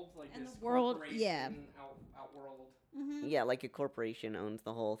 okay. World, like And this the world, corporation yeah. Outworld. Mm-hmm. yeah, like a corporation owns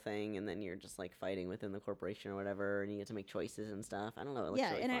the whole thing, and then you're just like fighting within the corporation or whatever, and you get to make choices and stuff. I don't know. It looks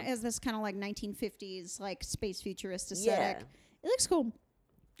Yeah, really and fun. it has this kind of like 1950s like space futurist aesthetic. Yeah. It looks cool.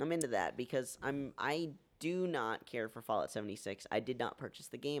 I'm into that because I do not care for Fallout 76. I did not purchase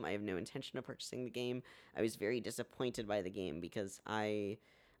the game. I have no intention of purchasing the game. I was very disappointed by the game because I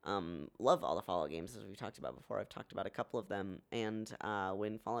love all the Fallout games, as we've talked about before. I've talked about a couple of them, and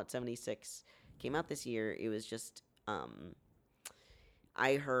when Fallout 76 came out this year, it was just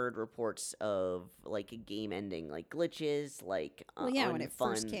I heard reports of like a game ending, like glitches, like Well, yeah, when it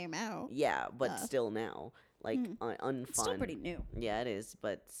first unfun- came out. Yeah, but still now, like unfun. It's still pretty new. Yeah, it is,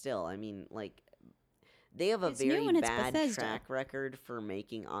 but still, I mean, like, they have a It's new very and it's bad Bethesda. track record for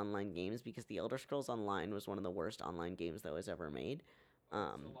making online games because The Elder Scrolls Online was one of the worst online games that was ever made. So a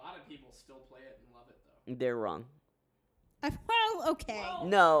lot of people still play it and love it though. They're wrong. Well, okay. Well,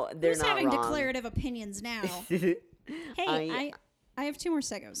 No, they're Who's not having wrong. declarative opinions now? Hey, I have 2 more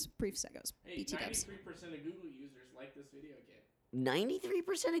Segos, brief Segos, Hey, BT dubs. 93% of Google users like this video game.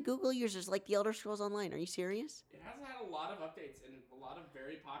 93% of Google users like The Elder Scrolls Online. Are you serious? It has had a lot of updates and a lot of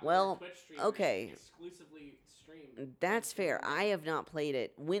very popular Well, Twitch streamers okay. exclusively stream. That's fair. I have not played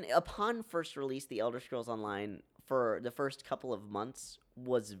it. When upon first release, The Elder Scrolls Online for the first couple of months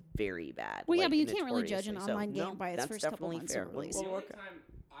was very bad. Well, yeah, like, but you can't really judge an notoriously. So, online game no, by its that's first couple definitely months fair. of release. The only time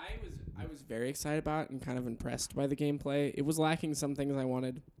I was very excited about and kind of impressed by the gameplay. It was lacking some things I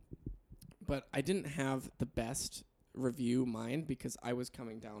wanted, but I didn't have the best review mind because I was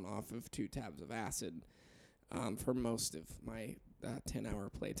coming down off of 2 tabs of acid for most of my 10-hour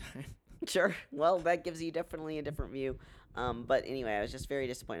playtime. Sure. Well, that gives you definitely a different view. But anyway, I was just very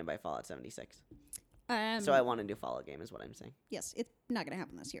disappointed by Fallout 76. So I want a new Fallout game, is what I'm saying. Yes, it's not going to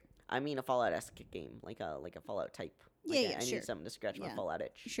happen this year. I mean a Fallout-esque game, like a Fallout type. Yeah, I sure. need something to scratch my Yeah. Fallout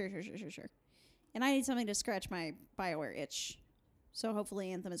itch. Sure. And I need something to scratch my BioWare itch. So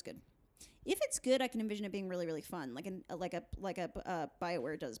hopefully Anthem is good. If it's good, I can envision it being really, really fun, like a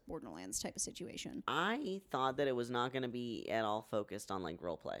BioWare does Borderlands type of situation. I thought that it was not going to be at all focused on like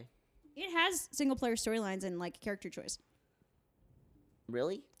roleplay. It has single player storylines and like character choice.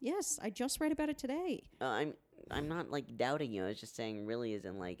 Really? Yes, I just read about it today. I'm not like doubting you. I was just saying, really, is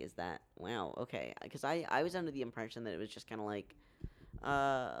in like, is that wow? Okay, because I was under the impression that it was just kind of like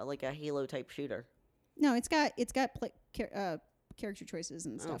a Halo type shooter. No, it's got character choices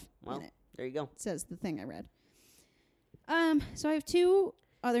and stuff well, in it. there you go. Says the thing I read. So I have 2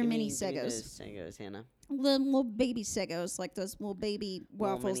 other Give mini me Segos. those Segos, Hannah. Little baby Segos, like those little baby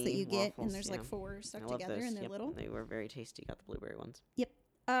Little waffles that mini you get, and waffles, there's yeah. like 4 stuck I love together, those. and they're Yep, little. They were very tasty. Got the blueberry ones.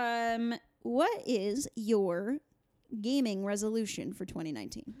 What is your gaming resolution for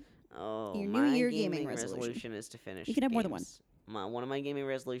 2019? Oh, Your New my Year gaming gaming resolution. is to finish. You can have more than one. games. One of my gaming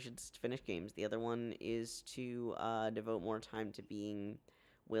resolutions is to finish games. The other one is to devote more time to being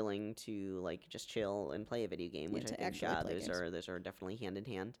willing to like just chill and play a video game, Yeah, which to I think actually play those are definitely hand in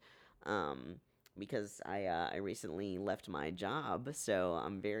hand. Because I recently left my job, so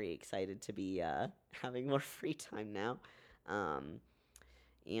I'm very excited to be having more free time now.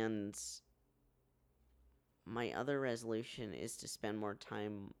 And my other resolution is to spend more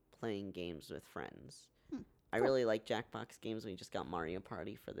time playing games with friends. I cool. really like Jackbox games. We just got Mario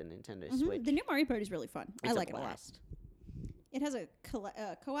Party for the Nintendo Switch. The new Mario Party is really fun. I It's like a it a lot. blast. It has a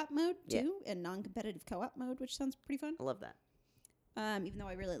co-op mode Yeah. too, and non-competitive co-op mode, which sounds pretty fun. I love that. Even though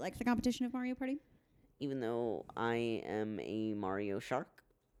I really like the competition of Mario Party. Even though I am a Mario shark.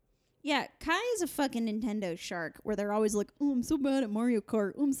 Yeah, Kai is a fucking Nintendo shark where they're always like, oh, I'm so bad at Mario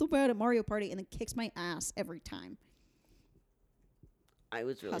Kart. Oh, I'm so bad at Mario Party. And then kicks my ass every time. I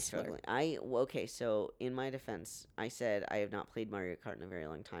was really Hustler. struggling. Okay, so in my defense, I said I have not played Mario Kart in a very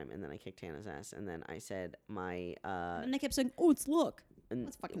long time, and then I kicked Hannah's ass, and then I said my And they kept saying, oh, it's luck. and,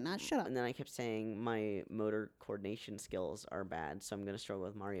 That's fucking not. Shut up. and then I kept saying my motor coordination skills are bad, so I'm gonna struggle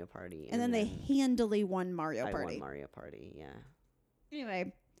with Mario Party. And then they handily won Mario I Party. won Mario Party, yeah.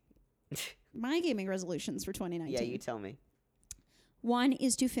 Anyway, my gaming resolutions for 2019. Yeah, you tell me. One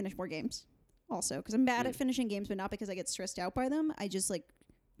is to finish more games. Also, because I'm bad at finishing games, but not because I get stressed out by them. I just like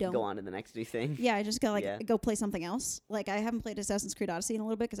don't Go on to the next new thing. Yeah, I just go Yeah. go play something else. Like I haven't played Assassin's Creed Odyssey in a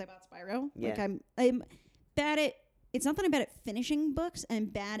little bit because I bought Spyro. Like Yeah. I'm bad at. It's not that I'm bad at finishing books. I'm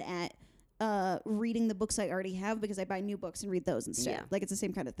bad at reading the books I already have because I buy new books and read those instead. Yeah. Like it's the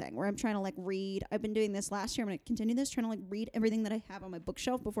same kind of thing where I'm trying to like read. I've been doing this last year. I'm going to continue this, trying to like read everything that I have on my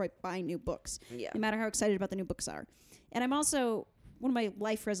bookshelf before I buy new books. Yeah. No matter how excited about the new books are. And I'm also one of my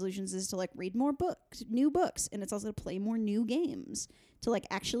life resolutions is to like read more books, new books, and it's also to play more new games to like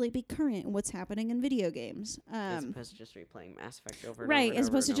actually be current in what's happening in video games. As opposed to just replaying Mass Effect over and Right, over and as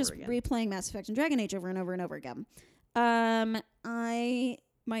over opposed to and just over again. replaying Mass Effect and Dragon Age over and over and over again.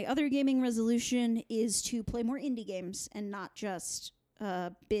 My other gaming resolution is to play more indie games and not just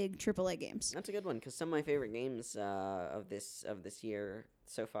big AAA games. That's a good one because some of my favorite games of this year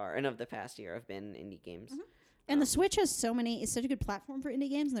so far and of the past year have been indie games. And the Switch has it's such a good platform for indie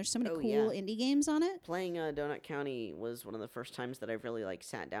games, and there's so many cool indie games on it. Playing Donut County was one of the first times that I've really like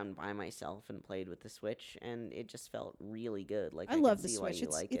sat down by myself and played with the Switch, and it just felt really good. Like I can love the see why Switch. you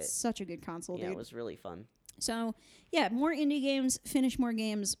It's like it's it. such a good console, Yeah, dude. it was really fun. So, yeah, more indie games, finish more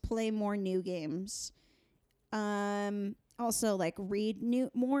games, play more new games. Also, like, read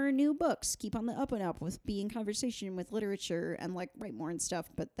more new books, keep on the up and up with be in conversation with literature and, like, write more and stuff.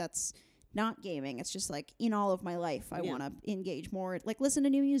 But that's not gaming. It's just, like, in all of my life, I Yeah. want to engage more. Like, listen to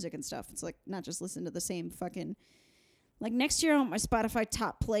new music and stuff. It's, like, not just listen to the same fucking... Like, next year I want my Spotify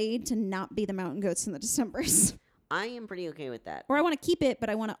top played to not be the Mountain Goats and the Decembers. I am pretty okay with that. Or I want to keep it, but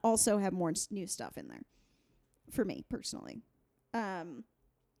I want to also have more new stuff in there. For me, personally.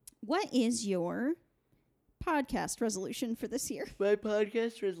 What is your podcast resolution for this year? My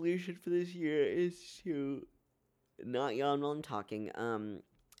podcast resolution for this year is to not yawn while I'm talking.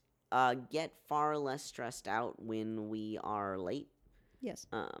 Get far less stressed out when we are late. Yes.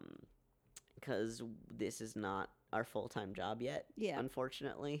 Because this is not our full-time job yet. Yeah.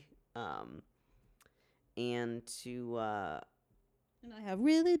 Unfortunately. And to And I have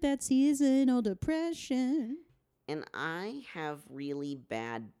really bad seasonal depression. and I have really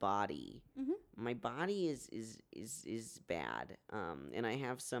bad body. Mhm. My body is bad. And I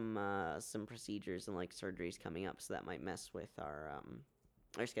have some procedures and like surgeries coming up, so that might mess with our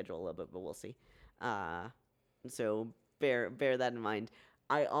schedule a little bit, but we'll see. So bear that in mind.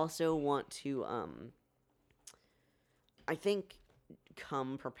 I also want to I think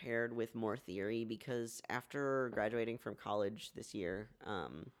come prepared with more theory, because after graduating from college this year,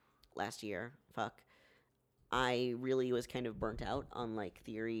 last year, I really was kind of burnt out on like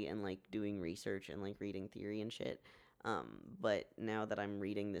theory and like doing research and like reading theory and shit. But now that I'm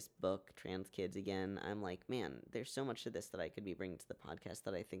reading this book, Trans Kids, again, I'm like, man, there's so much to this that I could be bringing to the podcast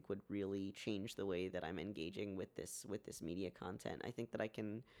that I think would really change the way that I'm engaging with this media content. I think that I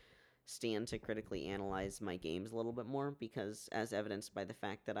can stand to critically analyze my games a little bit more, because as evidenced by the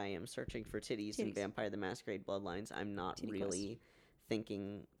fact that I am searching for titties in Vampire the Masquerade Bloodlines, I'm not Titty really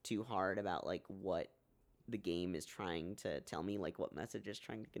thinking too hard about like what the game is trying to tell me, like what message it's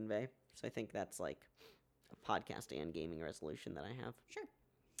trying to convey. So I think that's like a podcast and gaming resolution that I have. Sure.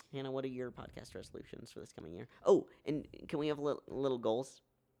 Hannah, what are your podcast resolutions for this coming year? Oh, and can we have little goals?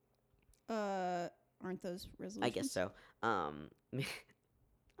 Aren't those resolutions? I guess so.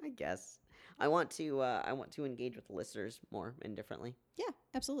 I guess I want to engage with the listeners more and differently. Yeah,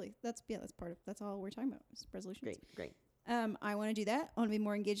 absolutely. That's all we're talking about is resolutions. Great. I want to do that. I want to be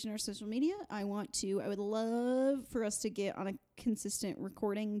more engaged in our social media. I would love for us to get on a consistent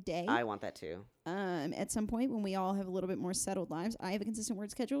recording day. I want that too. At some point when we all have a little bit more settled lives. I have a consistent word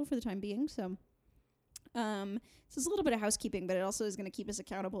schedule for the time being, so it's a little bit of housekeeping, but it also is going to keep us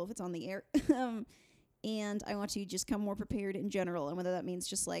accountable if it's on the air. And I want to just come more prepared in general, and whether that means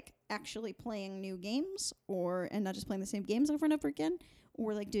just like actually playing new games and not just playing the same games over and over again,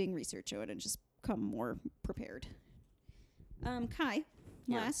 or like doing research on it and just come more prepared. Kai,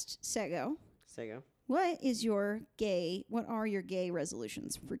 Yeah. last Sego. Sego. What are your gay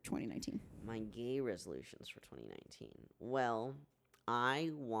resolutions for 2019? My gay resolutions for 2019. Well, I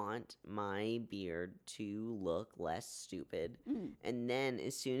want my beard to look less stupid. Mm, And then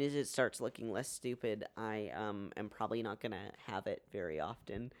as soon as it starts looking less stupid, I am probably not going to have it very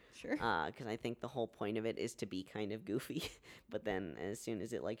often. sure. Because I think the whole point of it is to be kind of goofy. But then as soon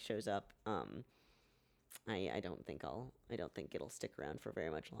as it like shows up, I don't think it'll stick around for very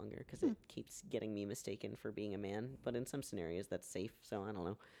much longer because it keeps getting me mistaken for being a man. But in some scenarios that's safe, so I don't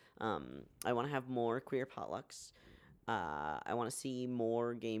know. I want to have more queer potlucks. I want to see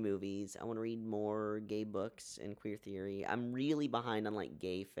more gay movies. I want to read more gay books and queer theory. I'm really behind on like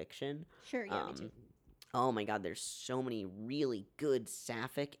gay fiction. Sure, yeah, me too. Oh my god, there's so many really good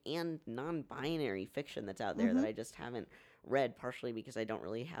sapphic and non-binary fiction that's out there that I just haven't read, partially because I don't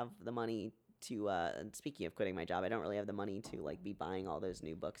really have the money to speaking of quitting my job, I don't really have the money to like be buying all those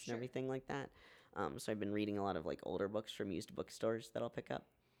new books and everything like that. So I've been reading a lot of like older books from used bookstores that I'll pick up.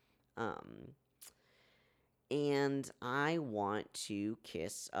 And I want to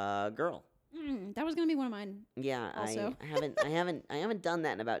kiss a girl. That was gonna be one of mine. Yeah, Also. I haven't done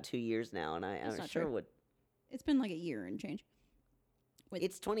that in about 2 years now, and I not sure true. would. It's been like a year and change.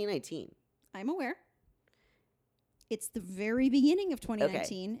 It's 2019. I'm aware. It's the very beginning of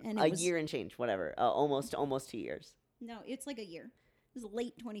 2019, and it A was year and change, whatever. Almost 2 years. no, it's like a year. It was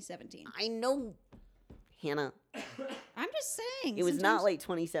late 2017. I know, Hannah. I'm just saying. It was not sometimes- late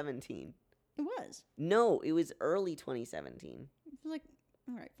 2017. It was. No, it was early 2017. It was like,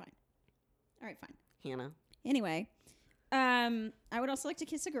 all right, fine. All right, fine. Hannah. Anyway, I would also like to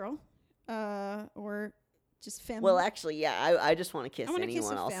kiss a girl, or just femme. Well, actually, yeah, I just want to kiss I wanna kiss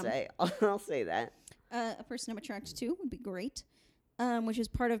anyone. a I'll femme. say. I'll say that. A person I'm attracted to would be great. Which is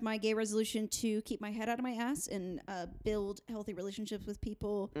part of my gay resolution to keep my head out of my ass and build healthy relationships with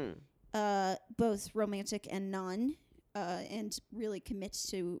people, both romantic and non, and really commit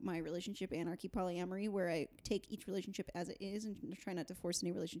to my relationship anarchy polyamory, where I take each relationship as it is and try not to force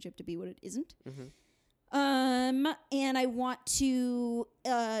any relationship to be what it isn't. And I want to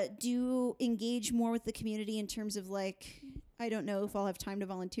engage more with the community in terms of like, I don't know if I'll have time to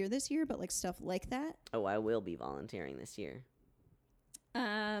volunteer this year, but like stuff like that. Oh, I will be volunteering this year.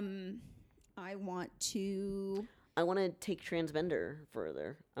 I want to. I want to take transgender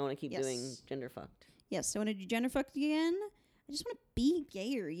further. I want to keep doing Yes. gender fucked. Yes, I want to do gender fucked again. I just want to be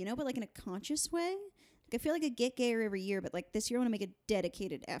gayer, you know, but like in a conscious way. Like I feel like I get gayer every year, but like this year I want to make a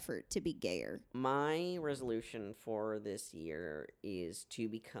dedicated effort to be gayer. My resolution for this year is to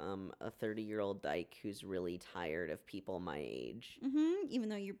become a 30-year-old dyke who's really tired of people my age. Even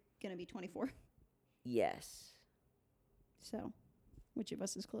though you're gonna be 24. Yes. So, which of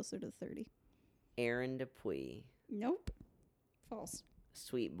us is closer to 30? Aaron Dupuis. Nope. False.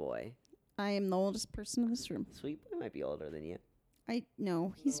 Sweet boy. I am the oldest person in this room. Sweet boy might be older than you.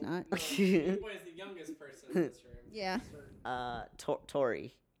 No, he's not. Boy is the youngest person in this room. Yeah.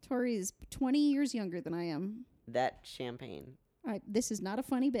 Tori. Tori is 20 years younger than I am. That champagne. This is not a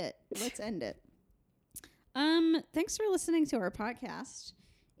funny bit. Let's end it. Thanks for listening to our podcast.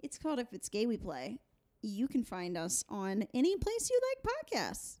 It's called If It's Gay We Play. You can find us on any place you like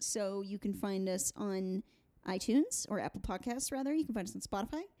podcasts. So you can find us on iTunes or Apple Podcasts, rather. You can find us on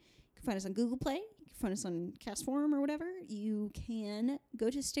Spotify. You can find us on Google Play. You can find us on Castform or whatever. You can go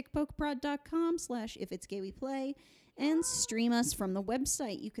to stickpokeprod.com/ifitsgayweplay and stream us from the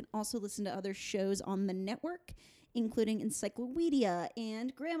website. You can also listen to other shows on the network, including Encyclopedia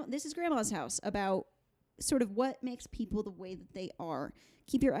and This is Grandma's House, about sort of what makes people the way that they are.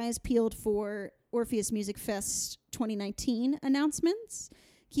 Keep your eyes peeled for Orpheus Music Fest 2019 announcements.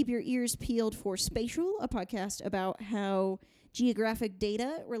 Keep your ears peeled for Spatial, a podcast about how geographic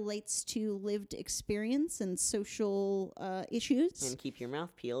data relates to lived experience and social issues. And keep your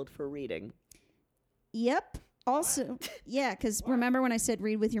mouth peeled for reading. Yep. Also, yeah, because remember when I said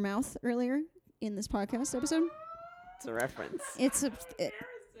read with your mouth earlier in this podcast episode? It's a reference. It's a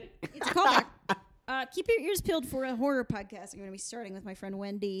callback. Keep your ears peeled for a horror podcast. I'm going to be starting with my friend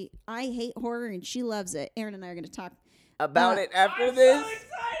Wendy. I hate horror and she loves it. Aaron and I are going to talk About it after I'm this. so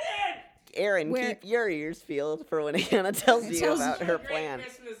excited! Aaron, Where- keep your ears peeled for when Hannah tells you tells about you- her Great plan.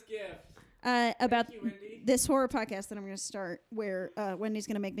 Christmas gift. about Thank you, Wendy. this horror podcast that I'm going to start, where Wendy's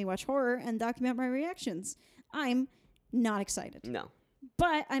going to make me watch horror and document my reactions. I'm not excited, No.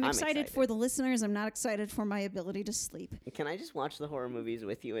 but I'm excited excited. for the listeners. I'm not excited for my ability to sleep. Can I just watch the horror movies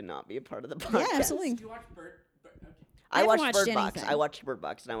with you and not be a part of the podcast? Yeah, absolutely. Do you watch Bird? Okay. I haven't watched watched Bird Box. anything. I watched Bird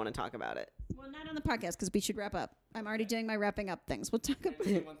Box and I want to talk about it. Well, not on the podcast because we should wrap up. I'm already doing my wrapping up things. We'll talk Can I about.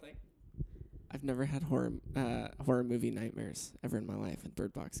 just say one thing? I've never had horror movie nightmares ever in my life, and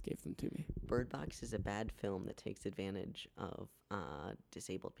Bird Box gave them to me. Bird Box is a bad film that takes advantage of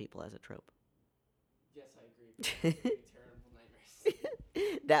disabled people as a trope. Yes, I agree. Terrible nightmares.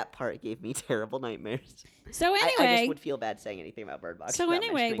 That part gave me terrible nightmares. So I anyway, just would feel bad saying anything about Bird Box. So without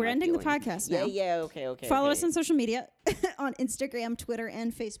anyway, mentioning we're my ending the feelings. podcast now. Yeah, okay. follow okay. us on social media on Instagram, Twitter,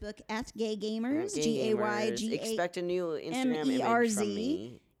 and Facebook at Gay Gamers. Gay Gamers. Expect a new Instagram image MERZ. from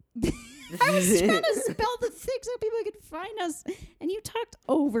me. I was trying to spell the thing so people could find us, and you talked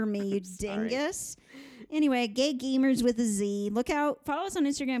over me, you sorry. dingus. Anyway, Gay Gamers with a Z. Look out. Follow us on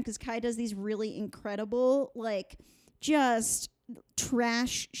Instagram because Kai does these really incredible, like, just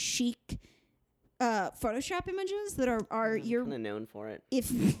trash chic Photoshop images that are you're kind of known for it.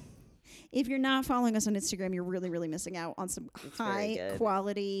 if you're not following us on Instagram, you're really, really missing out on some It's very high good.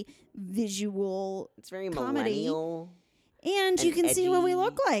 quality visual. It's very comedy. millennial. And you can see what we edgy,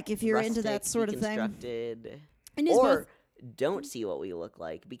 look like if you're into that rustic, sort of thing. deconstructed. And it's Or both don't see what we look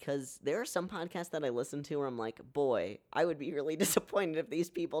like, because there are some podcasts that I listen to where I'm like, boy, I would be really disappointed if these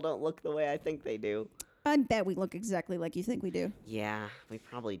people don't look the way I think they do. I bet we look exactly like you think we do. Yeah, we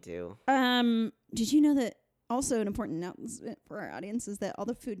probably do. Did you know that also an important announcement for our audience is that all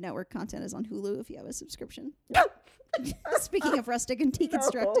the Food Network content is on Hulu if you have a subscription? Speaking of rustic and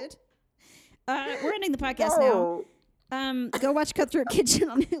deconstructed. We're ending the podcast now. Go watch Cutthroat Kitchen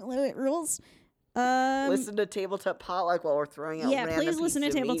on Hulu. It rules. Listen to Tabletop Potluck while we're throwing out random please listen to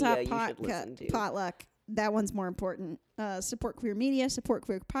pieces of Tabletop media you should listen to. Potluck. That one's more important. Support queer media, support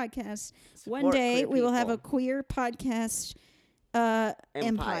queer podcasts. One Support day queer we will have a people. queer podcast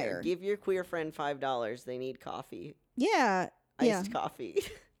empire. Give your queer friend $5. They need coffee. Yeah. Iced coffee.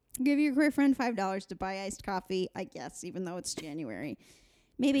 Give your queer friend $5 to buy iced coffee, I guess, even though it's January.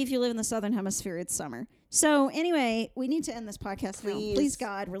 Maybe if you live in the Southern Hemisphere, it's summer. So anyway, we need to end this podcast now. Please,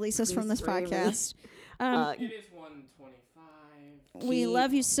 God, release us from this free me. podcast. It is 1:25. We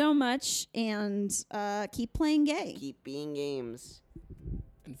love you so much, and keep playing gay. Keep being games.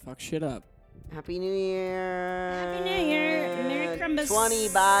 And fuck shit up. Happy New Year. Happy New Year. Merry Christmas. 20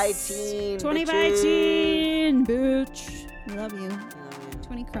 by teen. 20 by bitches. teen, bitch. We love you. I love you.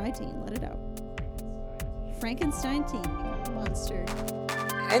 20 cry teen. Let it out. Frankenstein teen. Monster.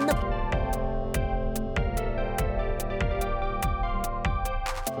 And the